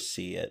did just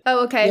see it.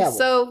 Oh, okay. Yeah, well-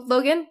 So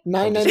Logan?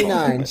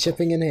 $9.99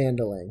 shipping and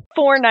handling.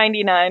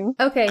 $4.99.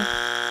 Okay.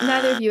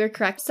 Neither of you are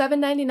correct.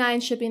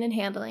 $7.99 shipping and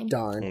handling.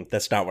 Darn.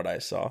 That's not what I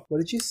saw. What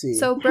did you see?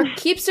 So Brooke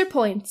keeps her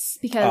points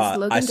because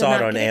Logan I did saw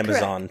not it on get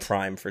Amazon correct.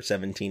 Prime for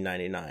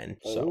 $17.99.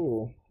 So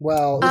Oh.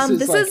 Well,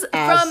 This like is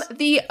from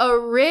the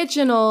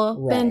original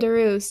Right.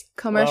 Bendaroos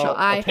commercial. Well,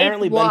 I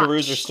apparently watched.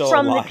 bendaroos are still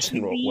From the alive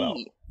and roll TV. well.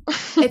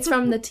 It's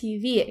from the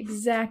TV,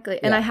 exactly.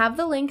 And Yeah. I have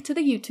the link to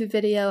the YouTube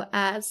video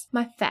as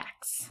my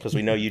facts. Because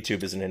we know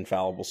YouTube is an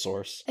infallible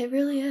source. It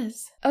really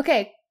is.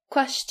 Okay,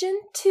 question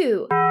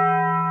 2.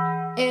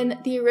 In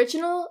the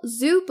original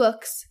Zoo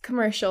Books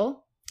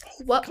commercial,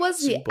 what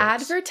was Zoo the Books.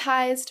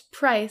 advertised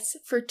price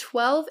for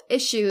 12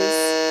 issues?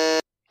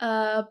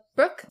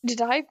 Brooke?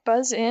 Did I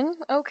buzz in?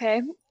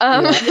 Okay.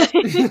 Yeah. Don't think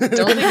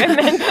I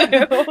meant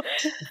to.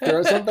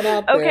 Throw something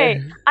out there.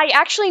 Okay, I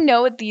actually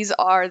know what these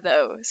are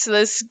though, so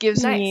this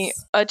gives me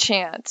Nice. a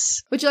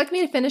chance. Would you like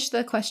me to finish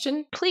the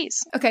question? Please.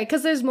 Okay,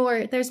 because there's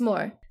more. There's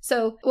more.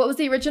 So, what was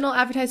the original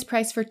advertised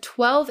price for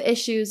 12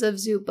 issues of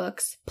Zoo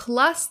Books,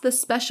 plus the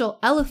special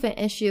elephant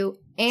issue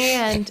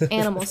and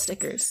animal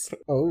stickers?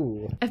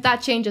 Oh. If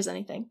that changes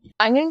anything.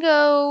 I'm gonna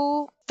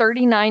go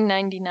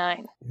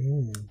 $39.99.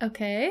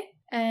 Okay.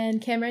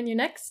 And Cameron, you're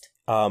next.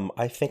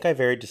 I think I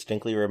very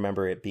distinctly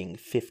remember it being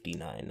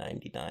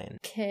 $59.99.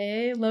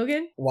 Okay,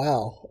 Logan.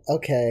 Wow.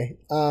 Okay.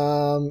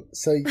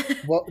 So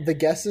what the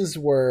guesses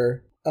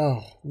were?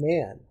 Oh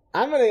man.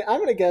 I'm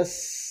gonna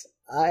guess.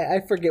 I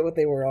forget what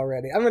they were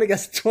already. I'm gonna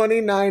guess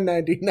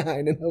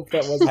 $29.99 and hope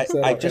that wasn't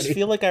said I just already.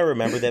 feel like I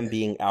remember them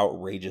being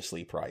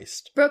outrageously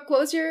priced. Brooke, what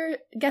was your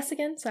guess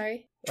again?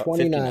 Sorry.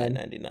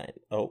 $59.99.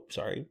 Oh,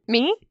 sorry.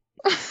 Me?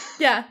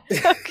 Yeah.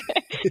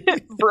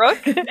 Brooke?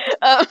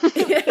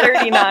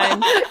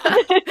 39.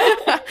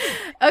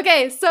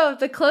 Okay, so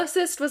the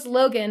closest was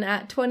Logan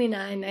at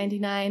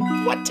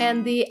 $29.99. What?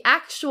 And the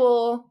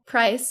actual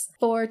price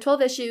for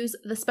 12 issues,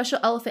 the special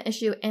elephant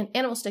issue, and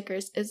animal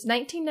stickers is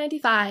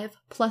 $19.95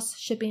 plus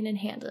shipping and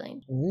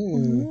handling.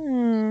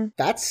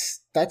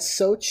 That's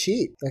so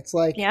cheap. That's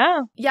like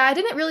Yeah. Yeah, I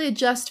didn't really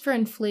adjust for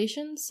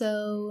inflation,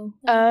 so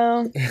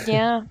Oh,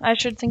 yeah. I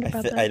should think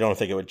about that. I don't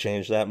think it would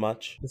change that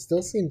much. it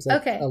still seems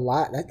like Okay. a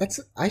lot. That's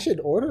I should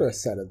order a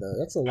set of those.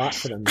 That's a lot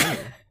for the money.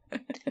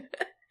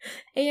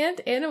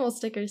 and animal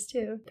stickers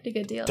too. Pretty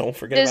good deal. Don't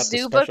forget Does about the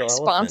Zoo special Book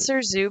elephant.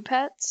 sponsor Zoo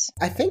Pets?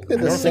 I think they're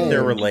I the don't same. think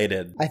they're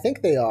related. I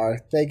think they are.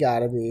 They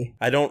gotta be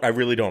I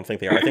really don't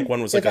think they are. I think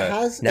one was If like it a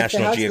has- if it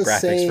National has the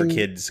Geographics for same-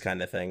 kids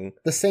kind of thing.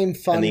 the same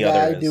fun And the other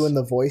guy is- doing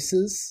the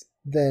voices.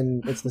 Then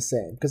it's the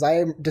same because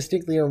I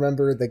distinctly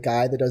remember the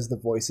guy that does the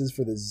voices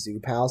for the Zoo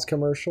Pals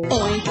commercial.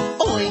 Oink,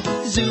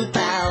 oink, Zoo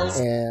Pals.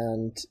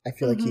 And I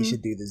feel like he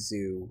should do the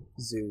zoo,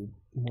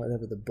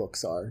 whatever the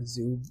books are.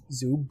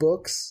 Zoo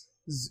books?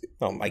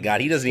 Oh my god,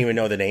 he doesn't even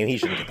know the name. He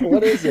should get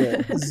What is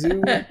it?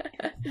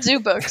 Zoo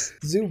Books.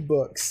 Zoo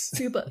books.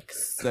 Zoo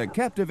Books. The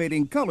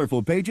captivating,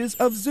 colorful pages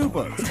of Zoo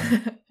Books.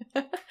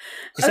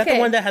 Is that the Okay.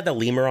 one that had the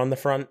lemur on the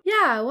front?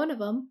 Yeah, one of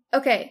them.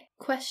 Okay,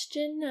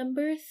 question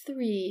number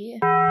 3.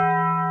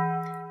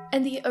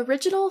 In the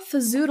original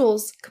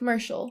Fazzoodles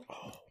commercial,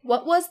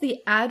 what was the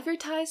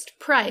advertised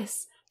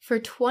price for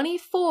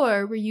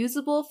 24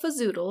 reusable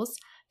Fazzoodles,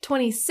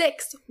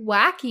 26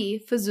 wacky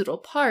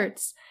Fazzoodle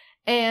parts,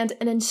 and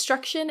an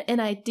instruction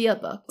and idea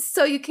book?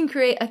 So you can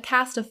create a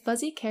cast of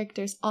fuzzy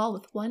characters all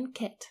with one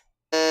kit.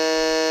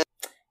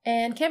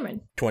 And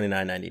Cameron.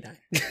 $29.99.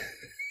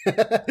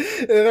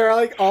 They're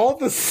like all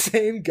the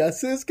same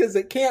guesses because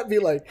it can't be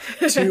like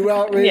too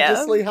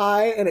outrageously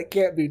high and it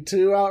can't be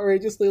too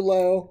outrageously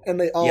low, and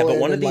they all but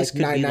one of these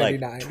like could be like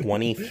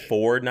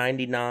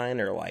 $24.99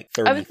 or like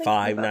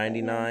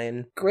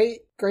 $35.99.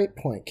 Great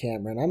point,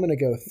 Cameron. I'm gonna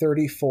go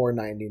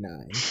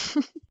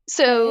 $34.99.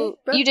 So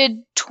you did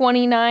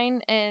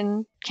 29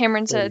 and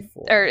Cameron said,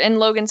 34. and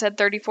Logan said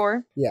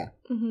 34? Yeah.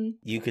 Mm-hmm.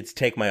 You could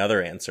take my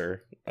other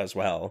answer as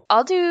well.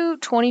 I'll do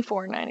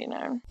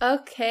 $24.99.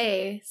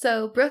 Okay,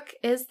 so Brooke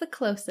is the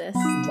closest.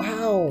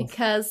 Wow.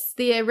 Because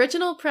the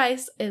original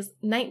price is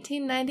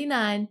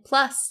 $19.99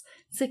 plus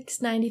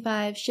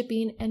 $6.95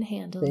 shipping and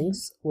handling.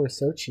 Things were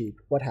so cheap.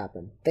 What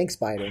happened? Thanks,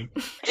 Biden.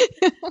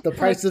 The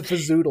price of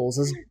Fazzoodles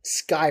has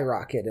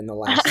skyrocketed in the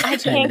last 10 I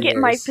can't get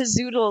my years.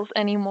 Fazzoodles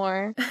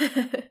anymore.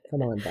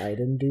 Come on,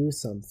 Biden, do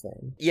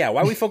something. Yeah,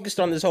 why are we focused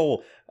on this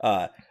whole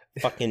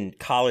fucking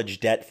college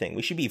debt thing?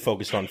 We should be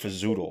focused on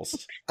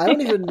Fazzoodles. I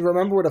don't even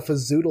remember what a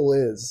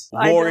Fazzoodle is.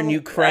 War in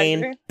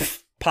Ukraine,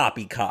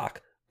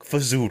 poppycock.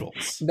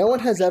 Fazzoodles. No one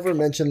has ever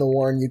mentioned the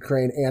war in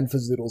Ukraine and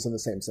Fazzoodles in the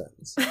same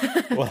sentence.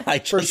 Well, I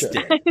just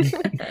did.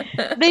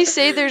 They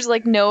say there's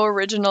like no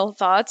original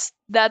thoughts.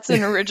 That's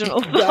an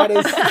original thought. That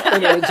is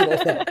an original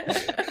thought.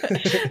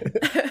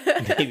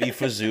 Maybe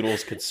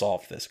Fazzoodles could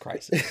solve this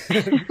crisis.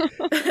 To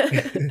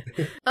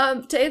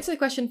answer the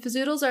question,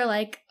 Fazzoodles are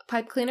like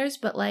pipe cleaners,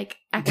 but like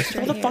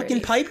extra They're the fucking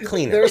pipe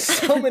cleaners. There's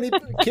so many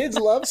kids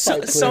love pipe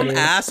cleaners. Some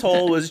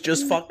asshole was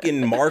just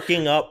fucking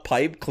marking up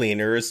pipe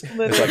cleaners.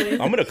 It's like,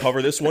 I'm going to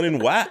cover this one in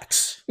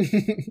wax.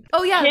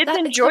 Oh yeah, kids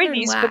it's enjoy covered in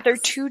these, wax. but they're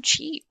too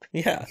cheap.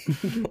 Yeah.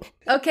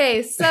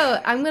 Okay, so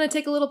I'm going to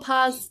take a little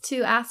pause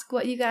to ask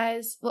what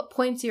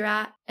points you're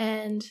at,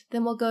 and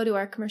then we'll go to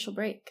our commercial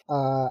break.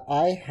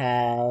 I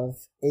have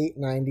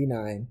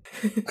 $8.99.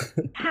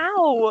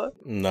 How?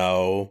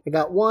 No. I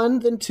got 1,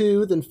 then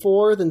 2, then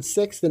 4, then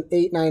 6, then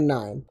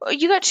 $8.99.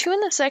 You got 2 in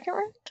the second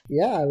round?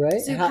 Yeah,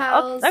 right? Zoo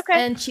Pals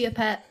and Chia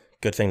Pet.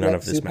 Good thing none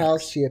of this Zoo matters.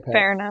 Pals, Chia Pet.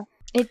 Fair enough.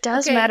 It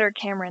does Okay. matter,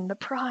 Cameron. The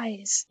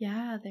prize.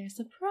 Yeah, there's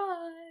a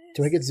prize.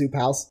 Do I get Zoo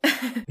Pals?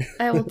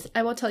 I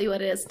won't tell you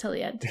what it is until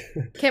the end.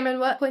 Cameron,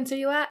 what points are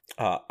you at?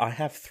 I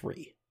have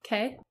 3.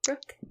 Okay,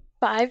 Brooke.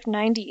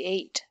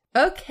 $5.98.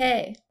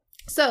 Okay,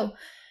 so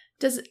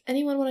does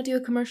anyone want to do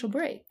a commercial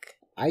break?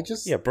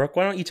 Yeah, Brooke,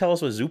 why don't you tell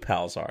us what Zoo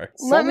Pals are?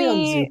 Sell me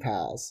on Zoo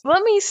Pals.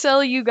 Let me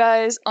sell you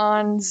guys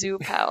on Zoo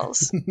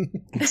Pals.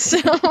 So,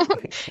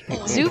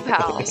 Zoo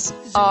Pals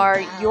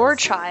are your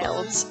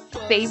child's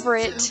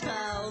favorite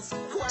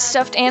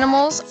stuffed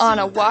animals on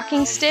a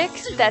walking stick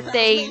that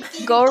they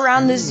go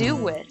around the zoo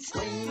with.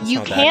 You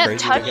not that can't crazy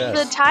to touch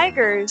guess. the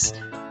tigers,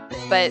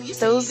 but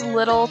those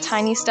little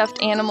tiny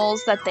stuffed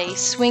animals that they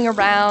swing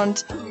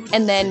around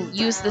and then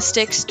use the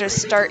sticks to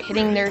start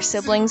hitting their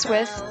siblings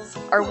with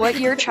are what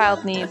your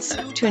child needs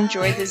to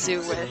enjoy the zoo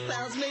with.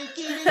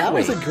 That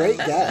was a great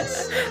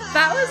guess.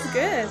 That was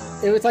good.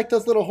 It was like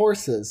those little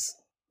horses.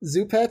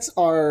 Zoo pets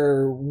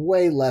are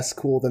way less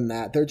cool than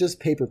that. They're just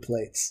paper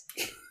plates.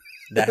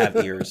 That have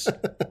ears.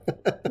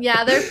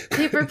 Yeah, they're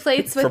paper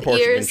plates with For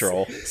portion ears.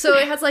 control. So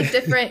it has like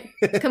different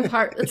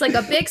compartments. It's like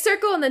a big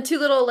circle and then 2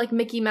 little like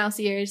Mickey Mouse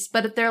ears.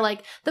 But if they're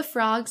like the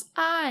frog's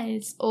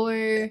eyes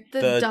or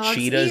the dog's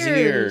cheetah's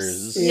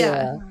ears.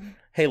 Yeah.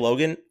 Hey,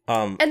 Logan.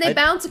 And they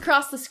bounce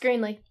across the screen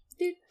like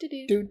do do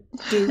do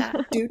do do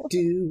do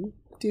do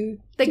do.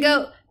 They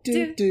go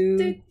do do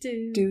do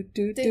do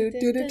do do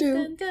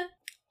do.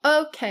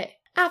 Okay.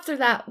 After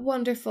that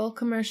wonderful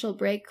commercial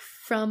break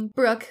from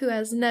Brooke, who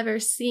has never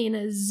seen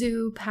a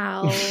Zoo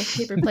Pal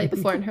paper plate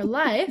before in her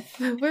life,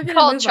 we're going to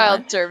Call move child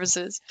on.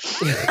 services.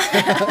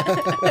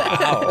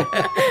 Wow.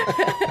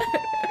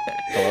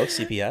 Hello,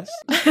 CPS?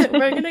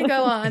 We're going to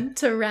go on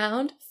to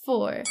round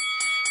 4.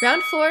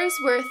 Round 4 is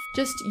worth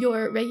just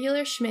your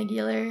regular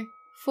schmegular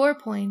 4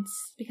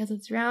 points because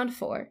it's round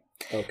 4.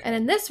 Okay. And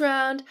in this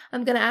round,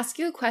 I'm going to ask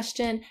you a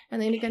question, and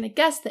then you're going to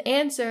guess the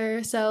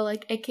answer. So,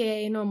 like,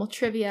 AKA normal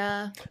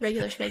trivia,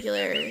 regular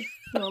schmegular,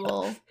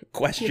 normal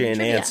Question,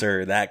 trivia.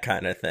 answer, that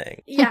kind of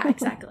thing. Yeah,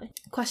 exactly.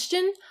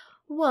 Question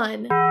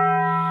 1.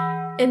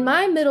 In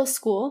my middle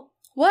school,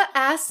 what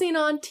as seen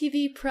on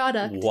TV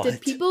product What? did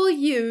people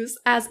use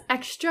as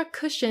extra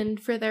cushion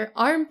for their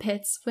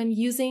armpits when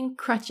using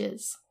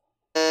crutches?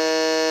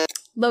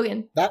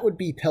 Logan. That would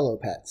be Pillow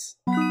Pets.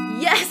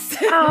 Yes!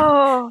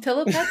 Oh.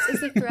 Pillow Pets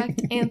is the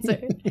correct answer.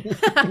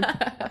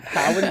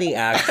 How in the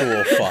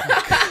actual fuck?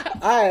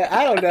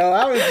 I don't know.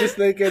 I was just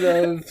thinking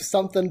of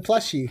something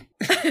plushy.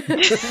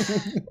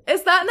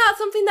 Is that not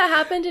something that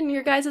happened in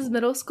your guys'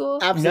 middle school?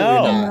 Absolutely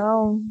No. not.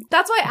 No.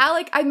 That's why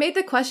Alec, I made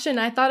the question.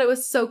 I thought it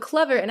was so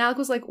clever. And Alec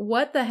was like,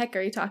 what the heck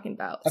are you talking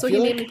about? I So he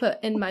feel made like- me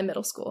put in my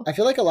middle school. I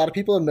feel like a lot of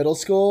people in middle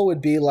school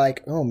would be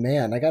like, "Oh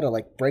man, I gotta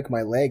like break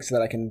my leg so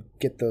that I can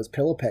get those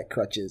pillow pet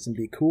crutches and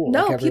be cool."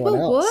 No, like everyone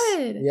people else.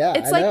 would. Yeah,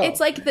 it's I like know. it's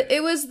like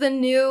it was the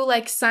new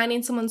like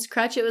signing someone's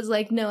crutch. It was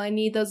like, no, I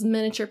need those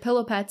miniature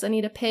pillow pets. I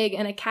need a pig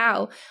and a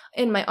cow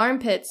in my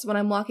armpits when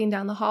I'm walking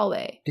down the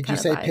hallway. Did you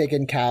kinda say vibe. pig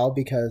and cow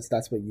because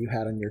that's what you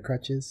had on your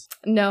crutches?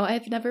 No,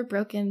 I've never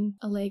broken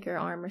a leg or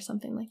arm or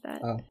something like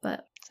that. Oh.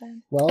 But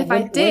Well, If I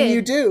when did-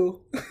 you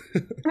do,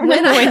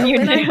 when I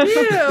do.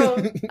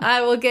 do,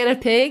 I will get a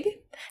pig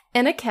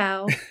and a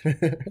cow.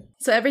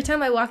 So every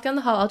time I walk down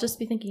the hall, I'll just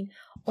be thinking,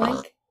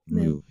 oink,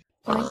 move,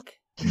 oink,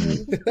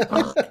 move,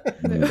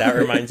 oink, move. That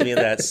reminds me of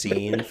that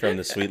scene from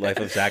The Sweet Life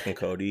of Zack and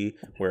Cody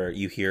where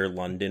you hear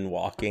London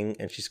walking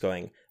and she's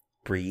going,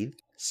 breathe,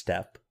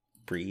 step,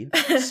 breathe,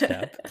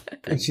 step, breathe,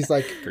 and she's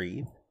like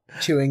breathe.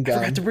 chewing I gum.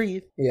 forgot to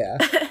breathe. Yeah,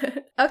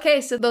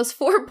 Okay, so those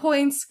 4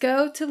 points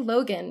go to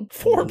Logan.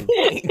 4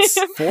 points.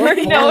 4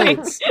 knowing.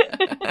 points.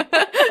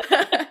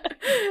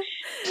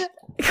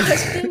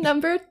 Question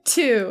number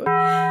 2.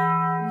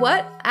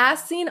 What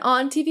as seen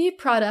on TV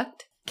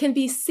product can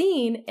be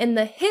seen in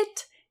the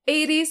hit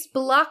 80s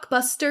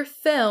blockbuster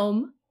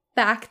film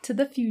Back to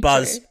the Future?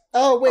 Buzz.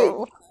 Oh wait.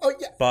 Oh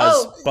yeah. Buzz,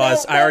 Oh,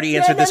 Buzz. I already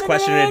answered this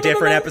question in a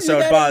different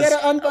episode. Buzz.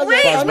 Buzz. Undo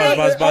it.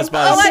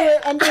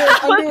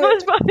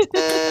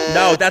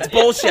 No, that's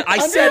bullshit. I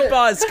said it.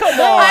 Buzz. Come I'm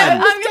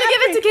on. gonna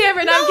give it to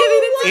Cameron. I'm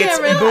giving it to It's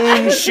Cameron.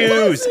 moon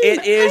shoes.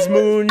 It is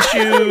moon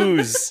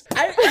shoes.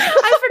 I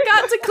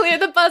forgot to clear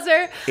the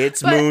buzzer.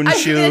 It's but moon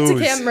I'm giving it to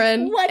shoes.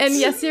 Cameron. What? And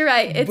yes, you're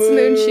right. It's Boo.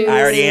 moon shoes. I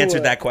already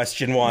answered that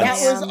question once.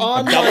 That was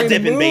on I'm double my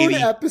dipping, moon baby.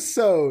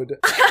 episode.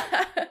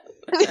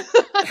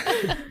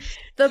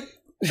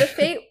 The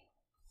fate.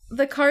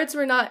 The cards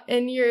were not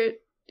in your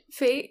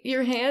fate.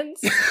 Your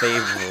hands.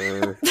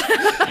 Favor.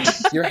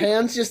 Your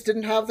hands just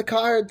didn't have the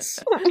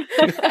cards.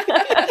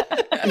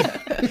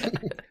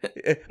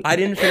 I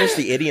didn't finish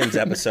the idioms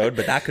episode,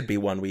 but that could be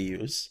one we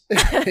use.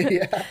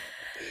 Yeah.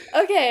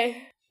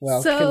 Okay.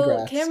 Well, so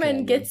congrats,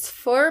 Cameron gets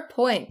 4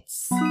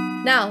 points.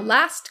 Now,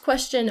 last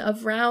question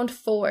of round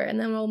 4, and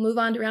then we'll move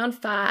on to round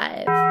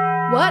 5.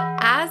 What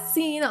as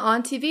seen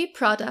on TV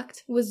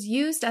product was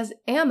used as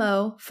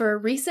ammo for a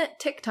recent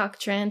TikTok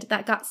trend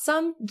that got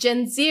some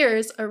Gen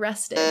Zers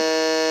arrested?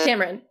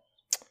 Cameron.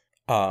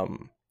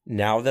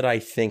 Now that I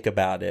think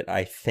about it,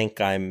 I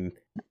think I'm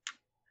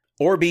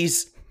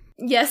Orbeez.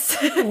 Yes.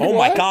 Oh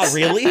my god,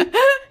 really?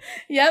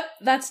 Yep,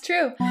 that's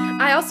true.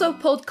 I also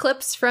pulled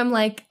clips from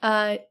like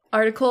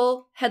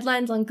article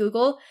headlines on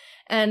Google,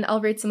 and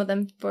I'll read some of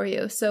them for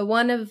you. So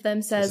one of them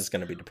This says, is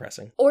going to be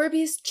depressing.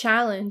 Orbeez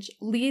challenge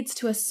leads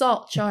to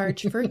assault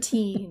charge for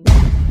teen.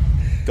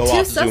 Go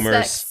off,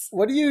 Zoomers.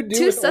 What do you do?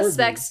 Two with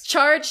suspects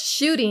charged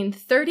shooting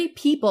 30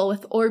 people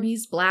with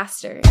Orbeez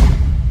blaster.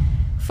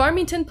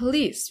 Farmington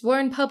police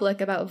warn public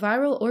about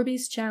viral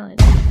Orbeez challenge.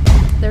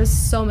 There's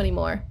so many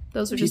more.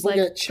 Those were just People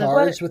like get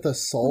charged with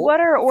assault what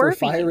are for Orbeez?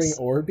 firing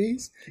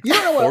Orbeez? You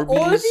don't know what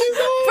Orbeez?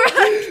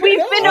 Orbeez are?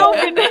 We've been No.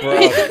 over this.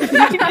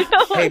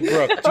 Bro. Hey,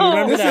 Brooke, do you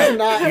remember This that? is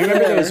not You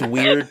remember fair. those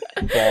weird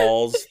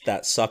balls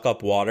that suck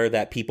up water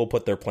that people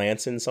put their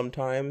plants in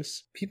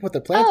sometimes? People with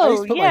the plants. I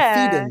used to put my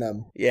yeah. feet in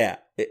them. Yeah,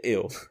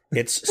 ew.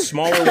 It's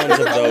smaller ones of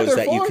those They're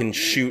that you for? can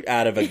shoot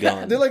out of a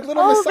gun. They're like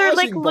little Oh, they're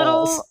massaging like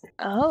balls. little.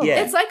 Oh,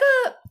 Yeah.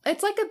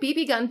 It's like a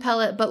BB gun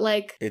pellet, but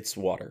like It's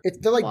water.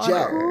 They're like Water.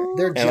 gel.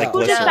 They're And gel. like Who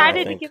glycerin, I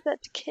decided to think. give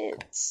that to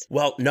kids?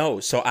 Well, no.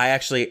 So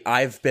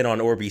I've been on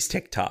Orbeez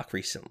TikTok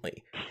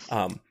recently.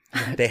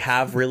 They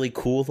have really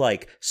cool,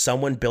 like,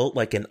 someone built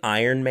like an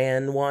Iron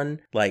Man one.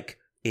 Like,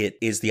 it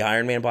is the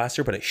Iron Man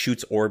blaster, but it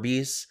shoots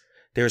Orbeez.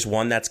 There's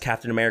one that's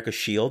Captain America's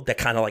shield that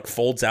kind of like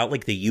folds out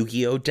like the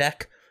Yu-Gi-Oh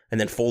deck and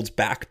then folds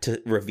back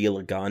to reveal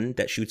a gun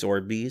that shoots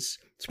Orbeez.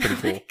 It's pretty oh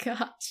cool. my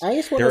gosh. I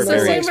just want They're to So know.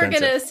 very soon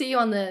expensive. we're gonna see you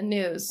on the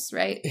news,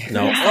 right?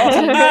 No.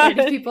 Oh,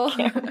 30 people.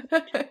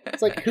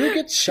 It's like who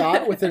gets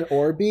shot with an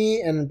Orby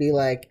and be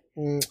like,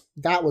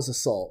 that was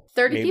assault.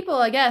 30 Maybe. people,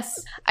 I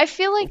guess. I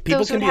feel like People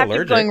those can would be have to be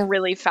allergic. going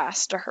really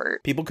fast to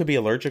hurt. People could be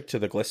allergic to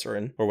the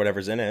glycerin or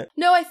whatever's in it.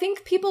 No, I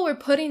think people were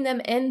putting them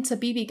into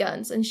BB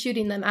guns and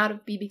shooting them out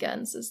of BB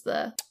guns is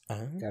the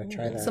Gotta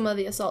try that. some of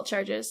the assault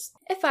charges.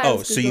 If I Oh,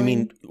 was so you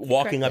mean Googling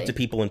walking up to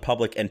correctly. people in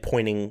public and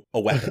pointing a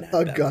weapon at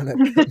A them? gun at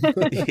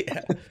them.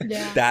 Yeah.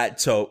 Yeah.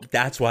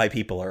 That's why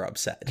people are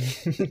upset.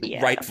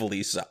 Yeah.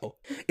 Rightfully so.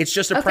 It's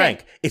just a Okay.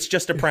 prank. It's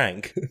just a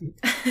prank.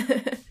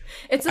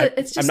 it's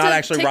just I'm not a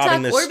actually TikTok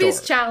robbing this Orbeez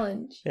store.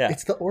 challenge. Yeah.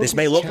 It's the This Orbeez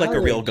may look like a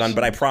real challenge. gun,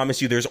 but I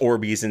promise you there's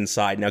Orbeez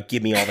inside. Now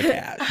give me all the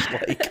cash.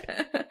 Like,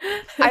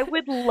 I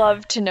would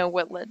love to know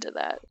what led to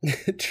that.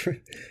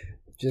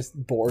 Just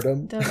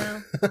boredom. Don't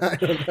know. I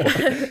don't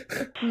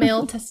know.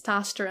 Male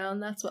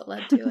testosterone, that's what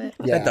led to it.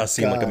 Yeah, that does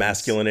seem like a guns.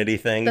 masculinity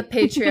thing. The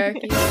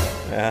patriarchy.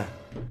 Yeah.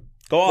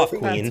 Go off,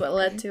 Queen. That's what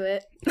led to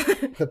it.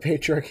 The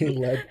patriarchy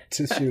led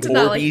to shooting.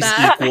 Not like Orbeez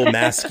that. equal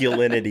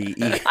masculinity.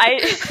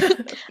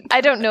 I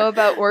don't know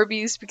about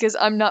Orbeez because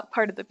I'm not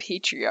part of the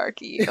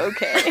patriarchy.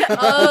 Okay.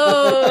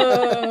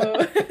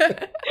 Oh.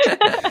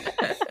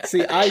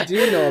 See, I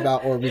do know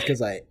about Orbeez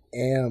because I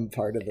am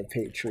part of the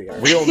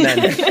patriarchy.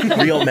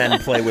 Real men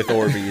play with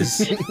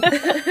Orbeez.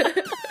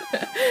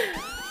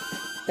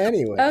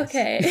 Anyway.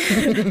 Okay.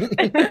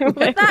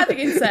 With that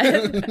being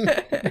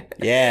said.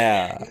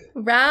 Yeah.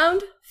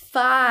 Round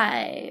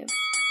 5.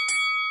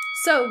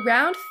 So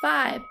round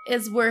 5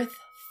 is worth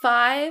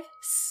 5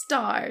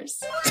 stars.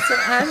 So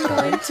I'm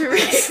going to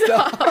read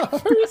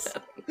off.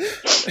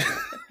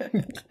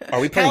 Are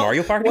we playing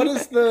Mario Party? What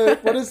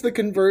is the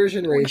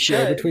conversion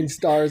ratio between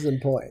stars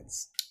and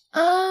points?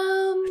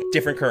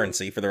 Different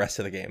currency for the rest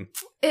of the game.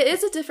 It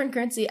is a different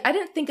currency. I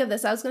didn't think of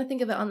this. I was going to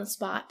think of it on the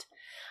spot.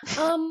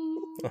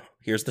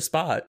 Here's the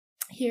spot.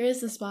 Here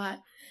is the spot.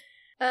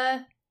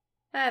 I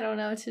don't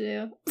know what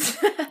to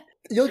do.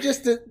 You'll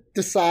just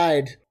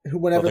decide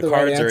whenever the the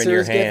right cards are in answer your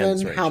is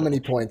hands, given, how Rachel. many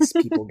points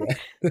people get.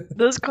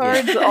 Those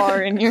cards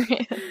are in your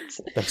hands.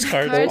 Those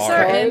cards Cards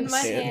are are in in my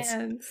hands.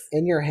 hands.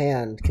 In your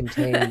hand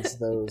contains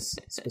those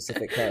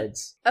specific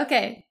cards.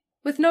 Okay,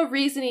 with no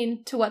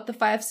reasoning to what the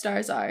 5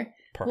 stars are,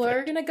 Perfect.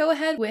 we're gonna go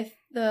ahead with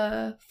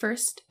the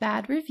first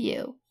bad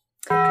review.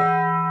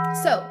 Okay.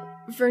 So,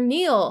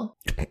 Vernil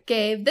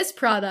gave this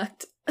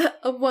product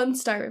a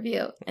 1-star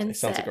review and It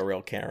sounds said, like a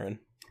real Karen.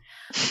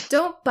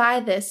 "Don't buy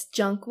this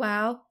junk,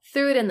 wow.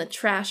 Threw it in the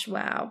trash,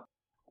 wow."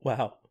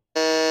 Wow.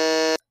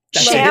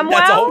 Sham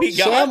That's all wow? we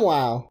got.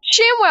 ShamWow.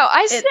 ShamWow,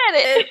 I said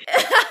it.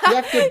 You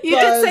have to You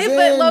did say, buzz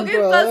but in, Logan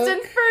Brooke. buzzed in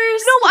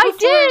first. No, I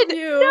before did.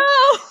 You.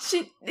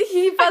 No.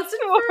 He buzzed in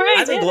I I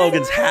first. think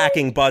Logan's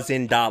hacking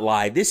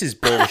buzzin.live. This is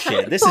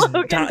bullshit. This is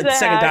Logan's the a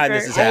second time hacker.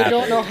 this has I happened.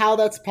 don't know how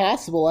that's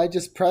possible. I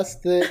just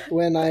pressed it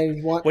when I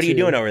want to. What are you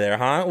doing over there,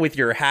 huh? With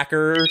your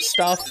hacker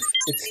stuff?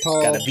 It's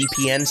called Got a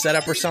VPN set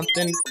up or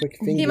something? quick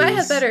fingers. He might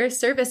have better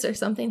service or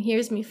something.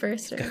 Hears me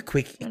first. Or,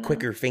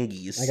 Quicker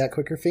fingies. I got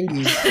quicker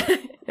fingies.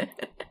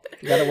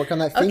 You gotta work on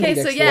that finger Okay,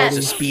 so dexterity. yes.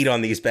 Lots of speed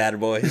on these bad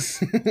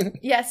boys.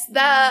 Yes,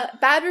 the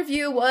bad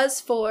review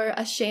was for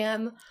a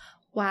sham.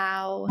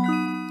 Wow.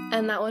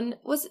 And that one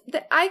was...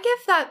 I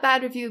give that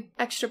bad review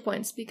extra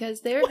points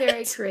because they're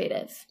very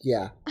creative.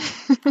 Yeah.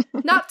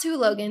 Not to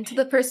Logan, to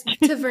the person,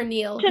 to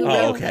Vernil, who Oh,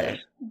 wrote okay.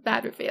 the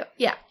bad review.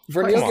 Yeah.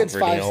 Vernil Come on, gets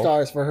 5 Vernil.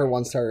 stars for her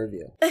 1-star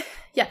review.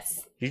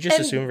 Yes. You just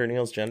And- assume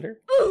Vernil's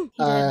gender?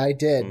 I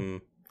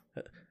did.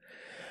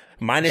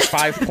 Minus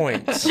 5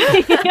 points.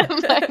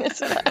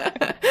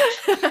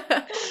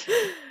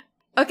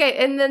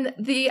 Okay, and then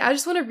I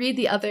just want to read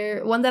the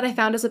other one that I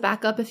found as a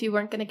backup if you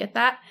weren't going to get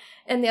that.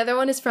 And the other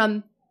one is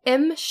from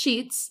M.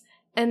 Sheets,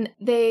 and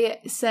they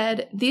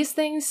said, "These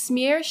things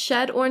smear,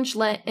 shed orange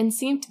lint, and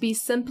seem to be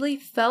simply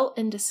felt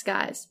in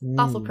disguise.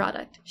 Awful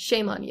product.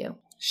 Shame on you."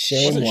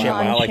 Shame. Wasn't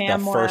ShamWow like the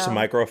ShamWow. first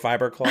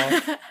microfiber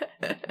cloth,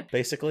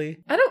 basically?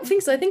 I don't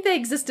think so. I think they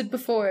existed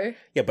before.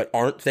 Yeah, but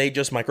aren't they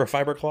just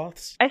microfiber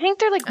cloths? I think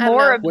they're like I don't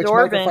more know. Which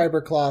absorbent.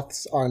 microfiber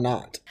cloths are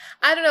not.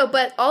 I don't know,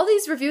 but all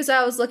these reviews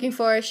I was looking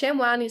for,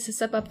 ShamWow needs to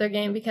step up their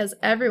game because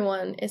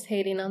everyone is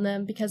hating on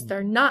them because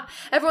they're not.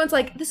 Everyone's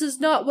like, this is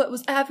not what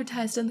was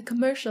advertised in the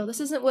commercial. This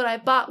isn't what I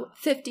bought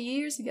 50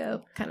 years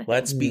ago. Kind of.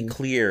 Let's be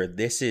clear.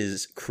 This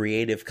is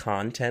creative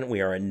content.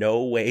 We are in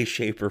no way,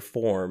 shape, or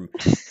form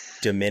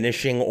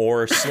diminishing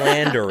or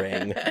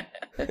slandering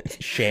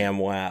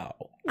ShamWow.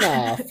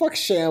 Nah, fuck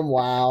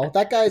ShamWow.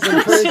 That guy's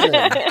in prison.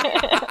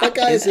 That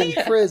guy's in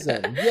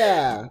prison.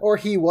 Yeah. Or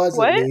he was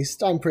What? at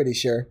least. I'm pretty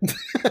sure.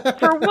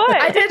 For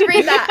what? I did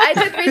read that.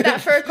 I did read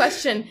that for a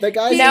question. The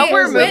guy's Now in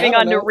we're prison. moving I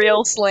on don't to know.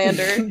 real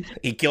slander.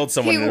 He killed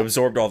someone He- and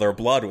absorbed all their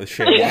blood with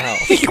ShamWow.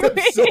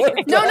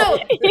 Absorbed No,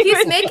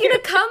 he's making a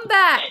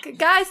comeback.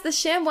 Guys, the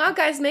ShamWow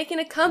guy's making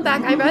a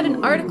comeback. I read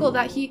an article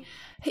that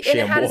and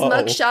it had his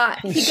ShamWow. mugshot.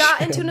 He got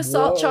into an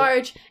assault ShamWow.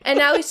 charge, and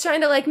now he's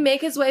trying to, like,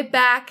 make his way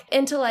back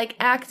into, like,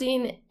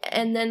 acting,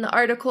 and then the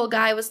article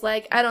guy was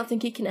like, I don't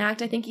think he can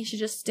act. I think he should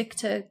just stick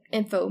to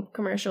info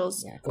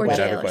commercials Yeah, or go Which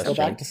jail other or question? Go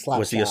something. back to Slapshot.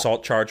 Was the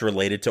assault charge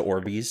related to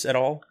Orbeez at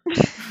all?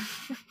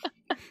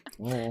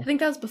 I think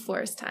that was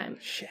before his time.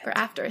 Shit. Or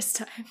after his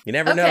time. You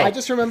never Okay. know. I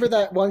just remember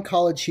that one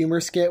College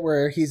Humor skit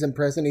where he's in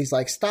prison. He's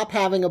like, stop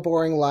having a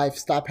boring life,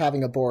 stop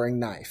having a boring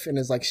knife, and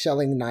is like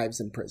shelling knives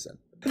in prison.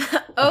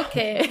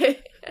 Okay.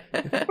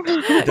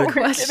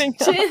 Question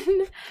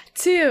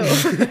 2.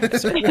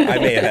 I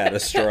may have had a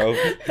stroke.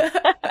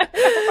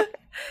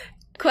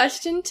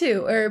 Question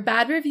 2, or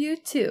bad review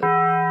 2.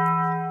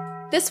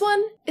 This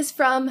one is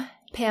from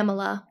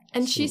Pamela,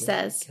 and she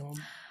says,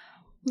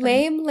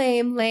 lame,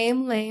 lame,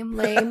 lame, lame,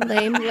 lame,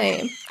 lame,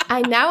 lame.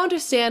 I now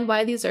understand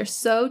why these are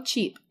so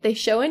cheap. They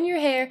show in your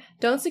hair,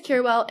 don't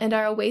secure well, and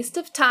are a waste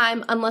of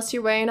time unless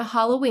you're wearing a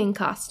Halloween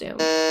costume.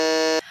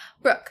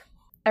 Brooke.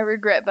 I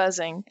regret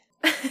buzzing.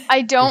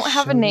 I don't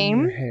have a Show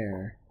name. your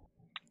hair.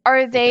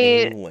 Are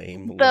they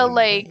Lame, the lame,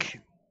 like?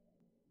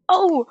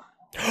 Oh,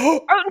 no,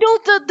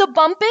 the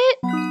bump it.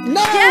 No,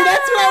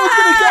 that's what I was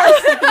gonna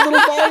guess. Like the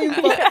little volume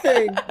bump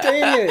thing.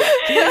 Dang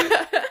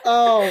it.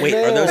 Oh, Wait,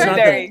 man. are those I'm not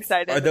very the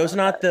excited are those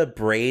about not the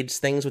braids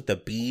things with the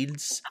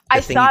beads? I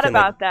The thing you thought can,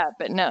 about that,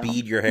 but no.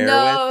 bead your hair with?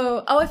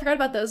 No. Oh, I forgot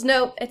about those.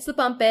 No, it's the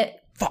bump it.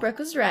 Fuck. Brooke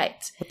was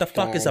right. What the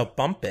fuck is a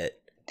bump it?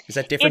 Is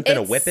that different than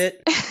a whip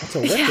it? That's a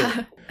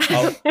whippet.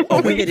 Yeah.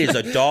 A whip it is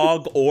a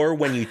dog, or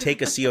when you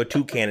take a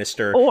CO2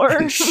 canister Or-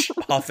 and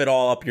puff it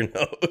all up your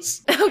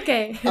nose.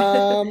 Okay.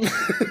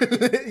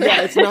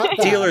 Yeah, it's not that.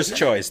 Dealer's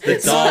choice: the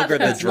dog or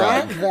the It's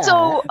drug. not that.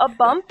 So a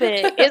bump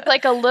it is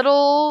like a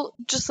little,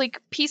 just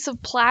like piece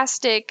of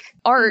plastic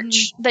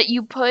arch that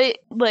you put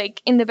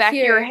like in the back of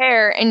your Here.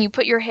 hair, and you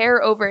put your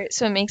hair over it,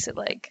 so it makes it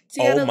like.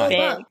 So you got Oh a my-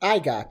 little bump. I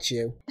got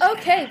you.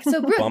 Okay,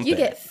 so Brooke, Bump you it.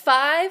 get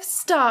 5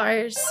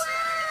 stars.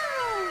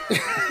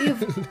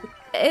 You've,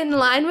 in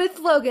line with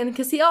Logan,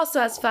 because he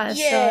also has 5 stars.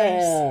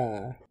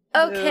 Yeah.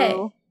 Okay,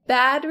 Ew.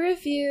 bad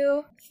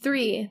review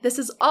 3. This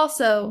is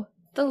also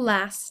the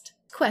last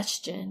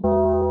question.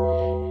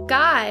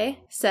 Guy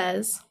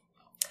says,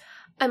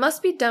 I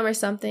must be dumb or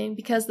something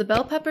because the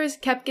bell peppers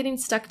kept getting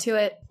stuck to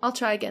it. I'll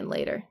try again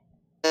later.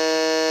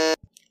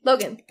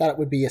 Logan. Thought it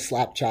would be a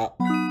slap chop.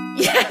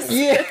 Yes!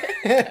 Yeah.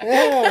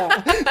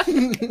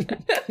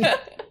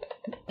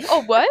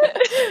 Oh, what?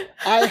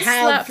 I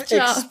have Slap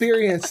chop.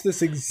 experienced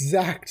this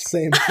exact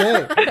same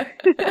thing.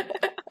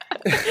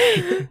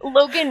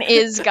 Logan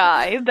is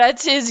Guy.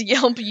 That's his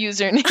Yelp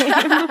username.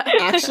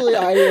 Actually,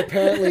 I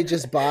apparently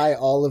just buy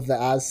all of the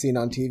As Seen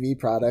on TV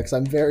products.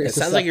 I'm very It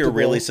sounds like you're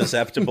really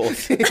susceptible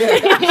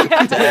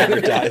to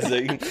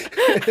advertising.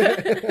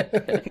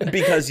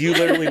 Because you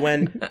literally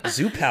went,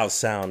 Zoop House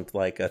sound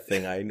like a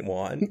thing I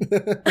want.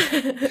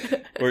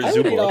 Or I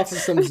Zoop would eat off of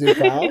some Zoop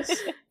House.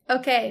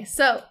 Okay,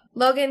 so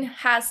Logan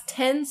has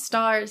 10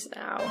 stars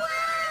now.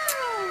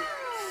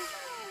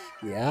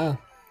 Yeah.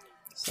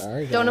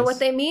 Sorry, guys. Don't know what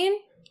they mean,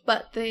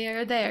 but they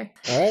are there.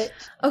 All right.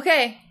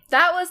 Okay,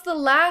 that was the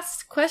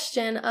last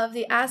question of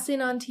the As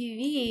Seen on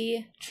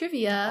TV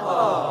trivia.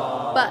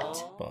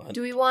 But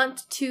do we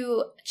want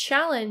to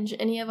challenge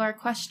any of our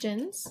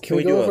questions? Can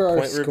we go do over a our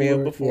point review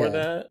score? before Yeah.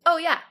 that? Oh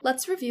yeah,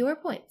 let's review our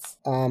points.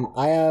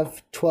 I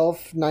have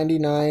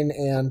 12.99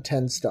 and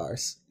 10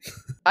 stars.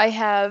 I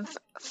have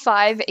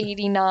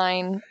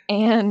 589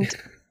 and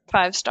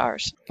 5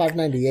 stars.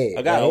 598.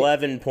 I got right?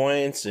 11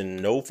 points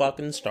and no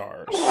fucking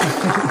stars.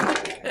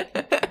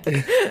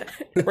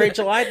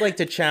 Rachel, I'd like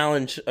to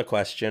challenge a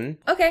question.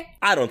 Okay.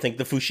 I don't think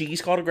the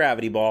Fushigi's called a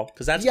gravity ball,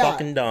 because that's Yeah.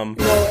 fucking dumb.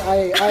 No,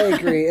 I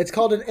agree. It's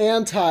called an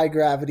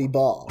anti-gravity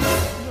ball.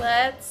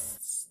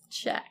 Let's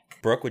check.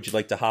 Brooke, would you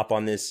like to hop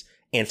on this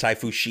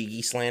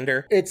anti-Fushigi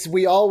slander? It's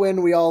we all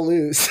win, we all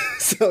lose.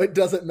 So it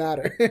doesn't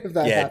matter if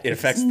that Yeah, happens. it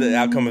affects the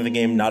outcome of the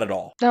game not at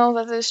all. No,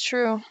 that is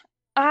true.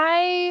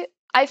 I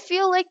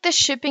feel like the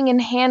shipping and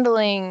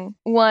handling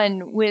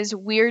one was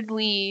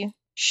weirdly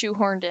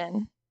shoehorned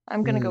in.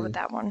 I'm gonna go with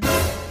that one.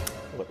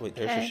 Wait,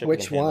 there's a Okay. shipping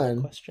Which and handling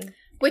one? question?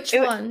 Which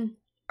It- one?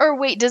 Or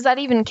wait, does that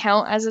even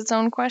count as its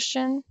own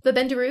question? The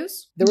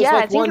Bendaroos? There was yeah,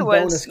 like I think one it was.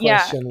 bonus Yeah,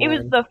 question. it was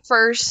one. the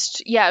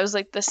first. Yeah, it was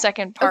like the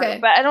second part. Okay.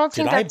 But I don't Did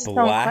think I that's its own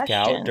black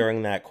question. out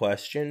during that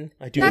question?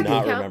 I do That can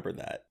not count. remember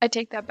that. I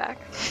take that back.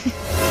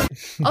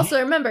 Also,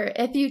 remember,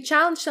 if you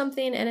challenge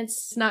something and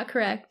it's not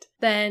correct,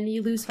 then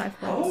you lose 5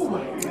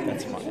 points.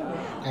 That's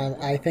fine.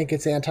 I think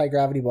it's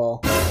anti-gravity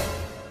ball.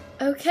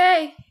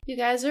 Okay, you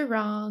guys are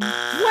wrong.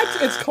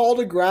 What? It's called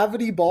a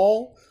gravity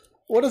ball?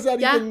 What does that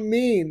Yeah. even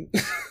mean?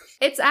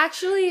 It's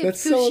actually That's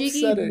so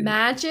Fushigi upsetting.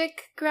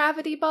 Magic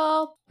Gravity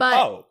Ball, but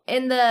Oh.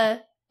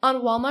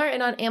 on Walmart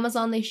and on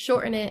Amazon they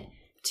shorten it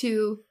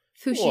to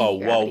Fushigi Whoa,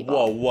 Gravity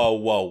Ball.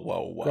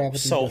 whoa. Gravity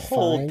So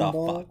hold the defying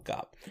ball? fuck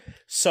up.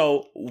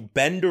 So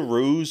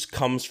Bendaroos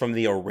comes from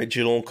the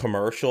original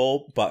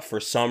commercial, but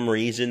for some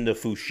reason the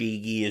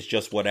Fushigi is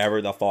just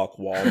whatever the fuck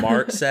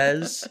Walmart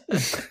says.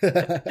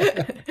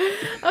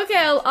 Okay,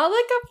 I'll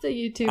look up the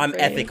YouTube. I'm for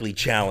you. ethically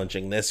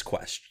challenging this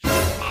question.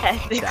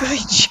 Ethically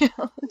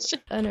challenged.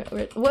 I don't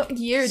know, what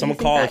year? Someone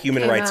do you think call a that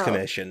Human came Rights out?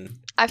 Commission.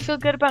 I feel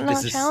good about not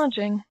This is-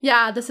 challenging.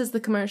 Yeah, this is the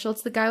commercial.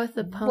 It's the guy with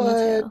the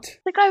ponytail. What?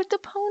 The guy with the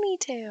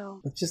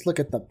ponytail. Let's just look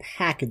at the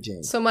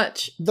packaging. So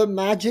much. The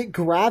magic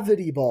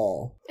gravity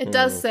ball. It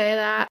does say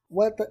that.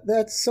 What?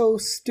 That's so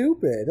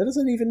stupid. That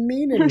doesn't even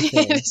mean It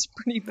anything. is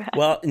pretty bad.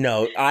 Well,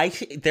 no,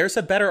 there's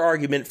a better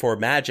argument for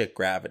Magic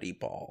Gravity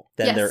Ball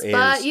than Yes, there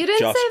but is you didn't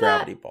just say that.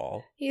 Gravity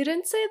Ball. You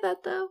didn't say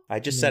that though. I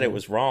just said it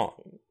was wrong.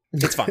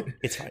 It's fine.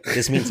 It's fine.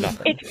 This means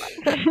nothing.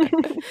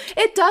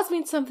 It does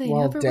mean something.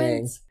 Well, Whoever dang.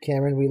 wins.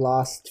 Cameron, we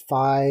lost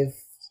 5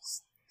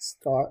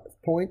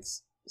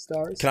 points?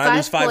 Stars? Can I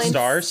lose 5 5 points.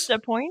 stars? The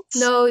points?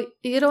 No,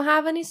 you don't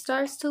have any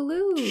stars to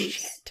lose.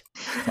 Shit.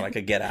 Thought I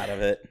could get out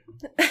of it.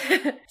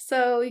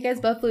 So you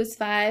guys both lose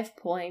 5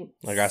 points.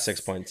 I got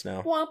 6 points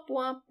now. Womp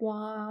womp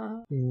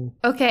womp. Mm.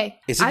 Okay.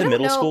 Is it I the don't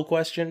middle know- school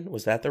question?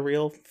 Was that the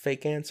real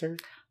fake answer?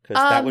 Because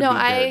that would no, be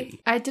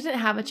dirty. I didn't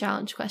have a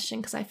challenge question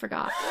because I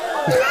forgot.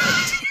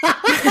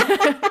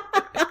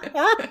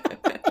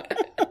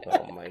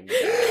 Oh my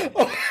god.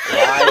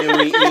 Why do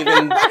we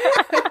even...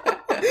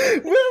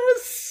 There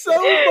was so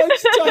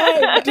much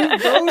time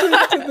devoted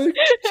to the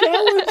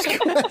challenge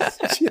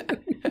question.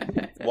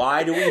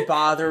 Why do we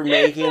bother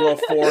making a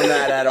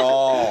format at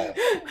all?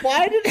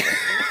 Why did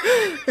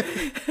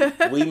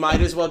We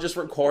might as well just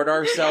record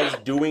ourselves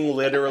doing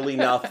literally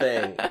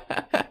nothing.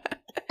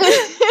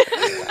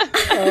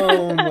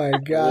 Oh my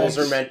god. Rules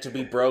are meant to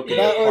be broken.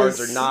 The cards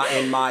are not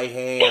in my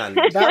hand.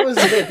 That was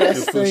the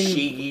best The thing.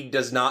 Fushigi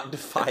does not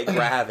defy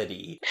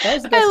gravity. That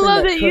was the best I thing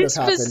love that that could you have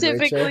happened,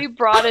 specifically Rachel.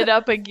 brought it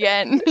up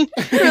again. You're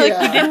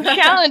like, you didn't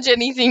challenge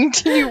anything.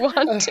 Do you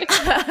want to?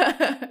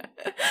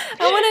 I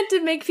wanted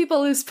to make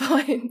people lose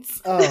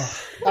points.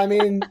 Oh, I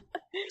mean,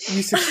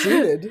 you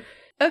succeeded.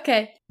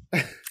 Okay.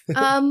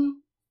 I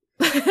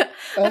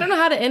don't know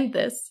how to end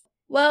this.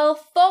 Well,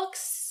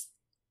 folks.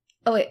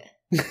 Oh wait.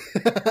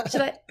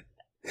 Should I?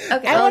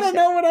 Okay. I want to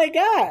know what I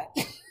got.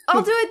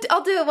 I'll do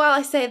it while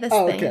I say this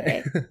Oh, thing.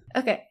 okay.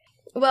 Okay.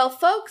 Well,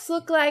 folks,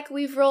 look like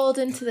we've rolled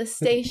into the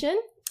station,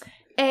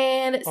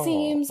 and it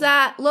seems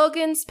that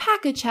Logan's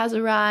package has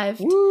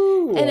arrived.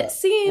 Woo. And it What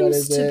seems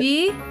is to it?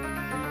 be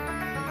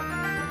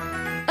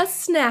a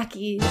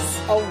Snackies.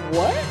 A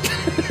what?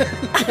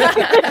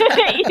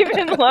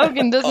 Even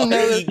Logan doesn't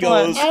know this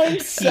one. I'm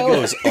so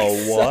goes,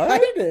 "A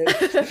what?"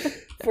 excited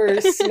for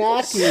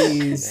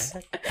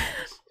snackies.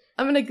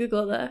 I'm gonna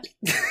Google that.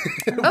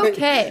 Wait,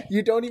 Okay.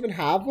 you don't even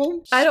have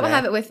them? I don't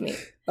have it with me.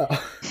 Oh.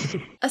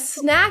 A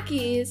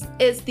Snackies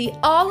is the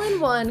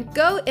all-in-one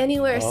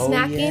go-anywhere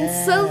snacking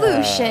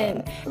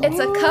solution. It's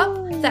a cup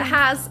that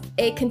has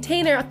a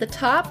container at the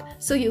top,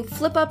 so you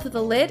flip up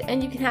the lid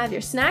and you can have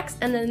your snacks,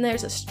 and then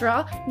there's a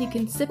straw and you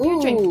can sip your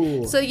Ooh.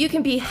 drink. So you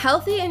can be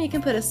healthy and you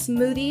can put a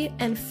smoothie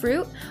and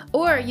fruit,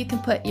 or you can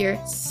put your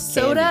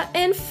soda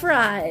and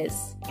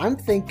fries. I'm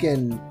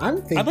thinking.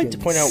 I'd like to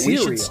point out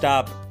cereal.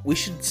 we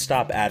should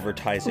stop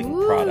advertising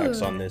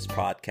products on this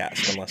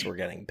podcast unless we're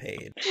getting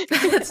paid.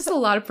 That's just a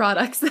lot of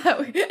products that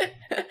we...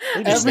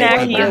 We just make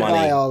Everyone people will money.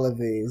 buy all of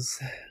these.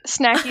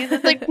 Snackies.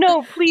 It's like,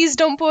 no, please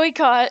don't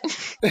boycott.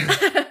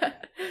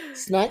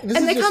 Snack. This And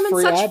is they just come in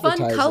free such fun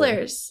advertising.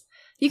 colors.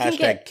 You can Hashtag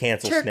get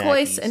cancel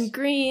turquoise Snackies. and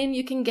green.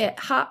 You can get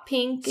hot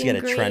pink Let's and get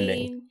it green,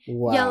 trending.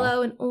 Wow.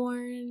 yellow and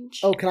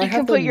orange. Oh, can I You have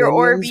can the put your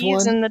Minions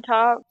Orbeez one? in the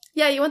top.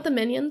 Yeah, you want the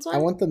Minions one? I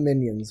want the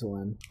Minions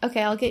one.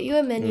 Okay, I'll get you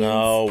a Minions.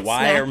 No,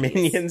 why are Snackies.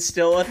 minions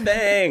still a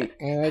thing?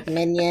 I like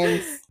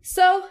Minions.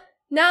 So,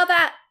 now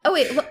that... Oh,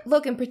 wait,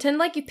 Logan, pretend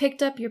like you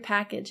picked up your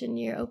package and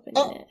you're opening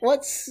Oh, it. what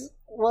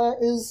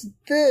is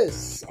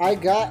this? I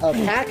got a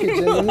package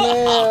in the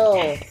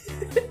mail.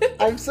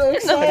 I'm so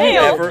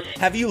excited.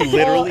 Have you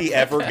literally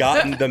ever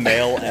gotten the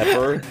mail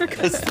ever?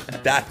 Because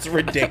that's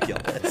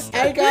ridiculous.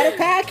 I got a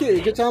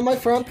package. It's on my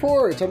front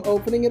porch. I'm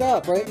opening it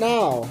up right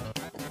now.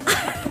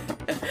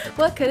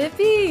 What could it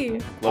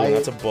be? Logan,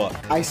 that's a book.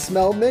 I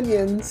smell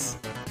Minions.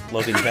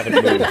 Logan, you haven't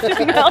moved.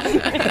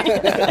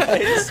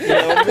 I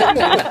smell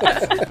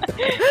minions.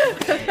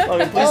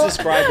 Logan, please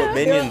describe what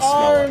minions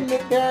smell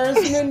like.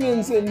 There's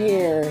Minions in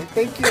here.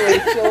 Thank you,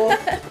 Rachel.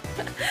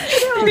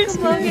 Thanks,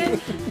 Logan.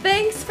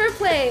 Thanks for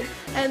playing.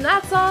 And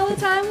that's all the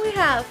time we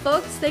have.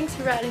 Folks, thanks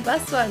for riding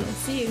Bus One. We'll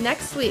see you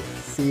next week.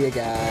 See you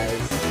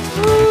guys.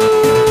 Woo!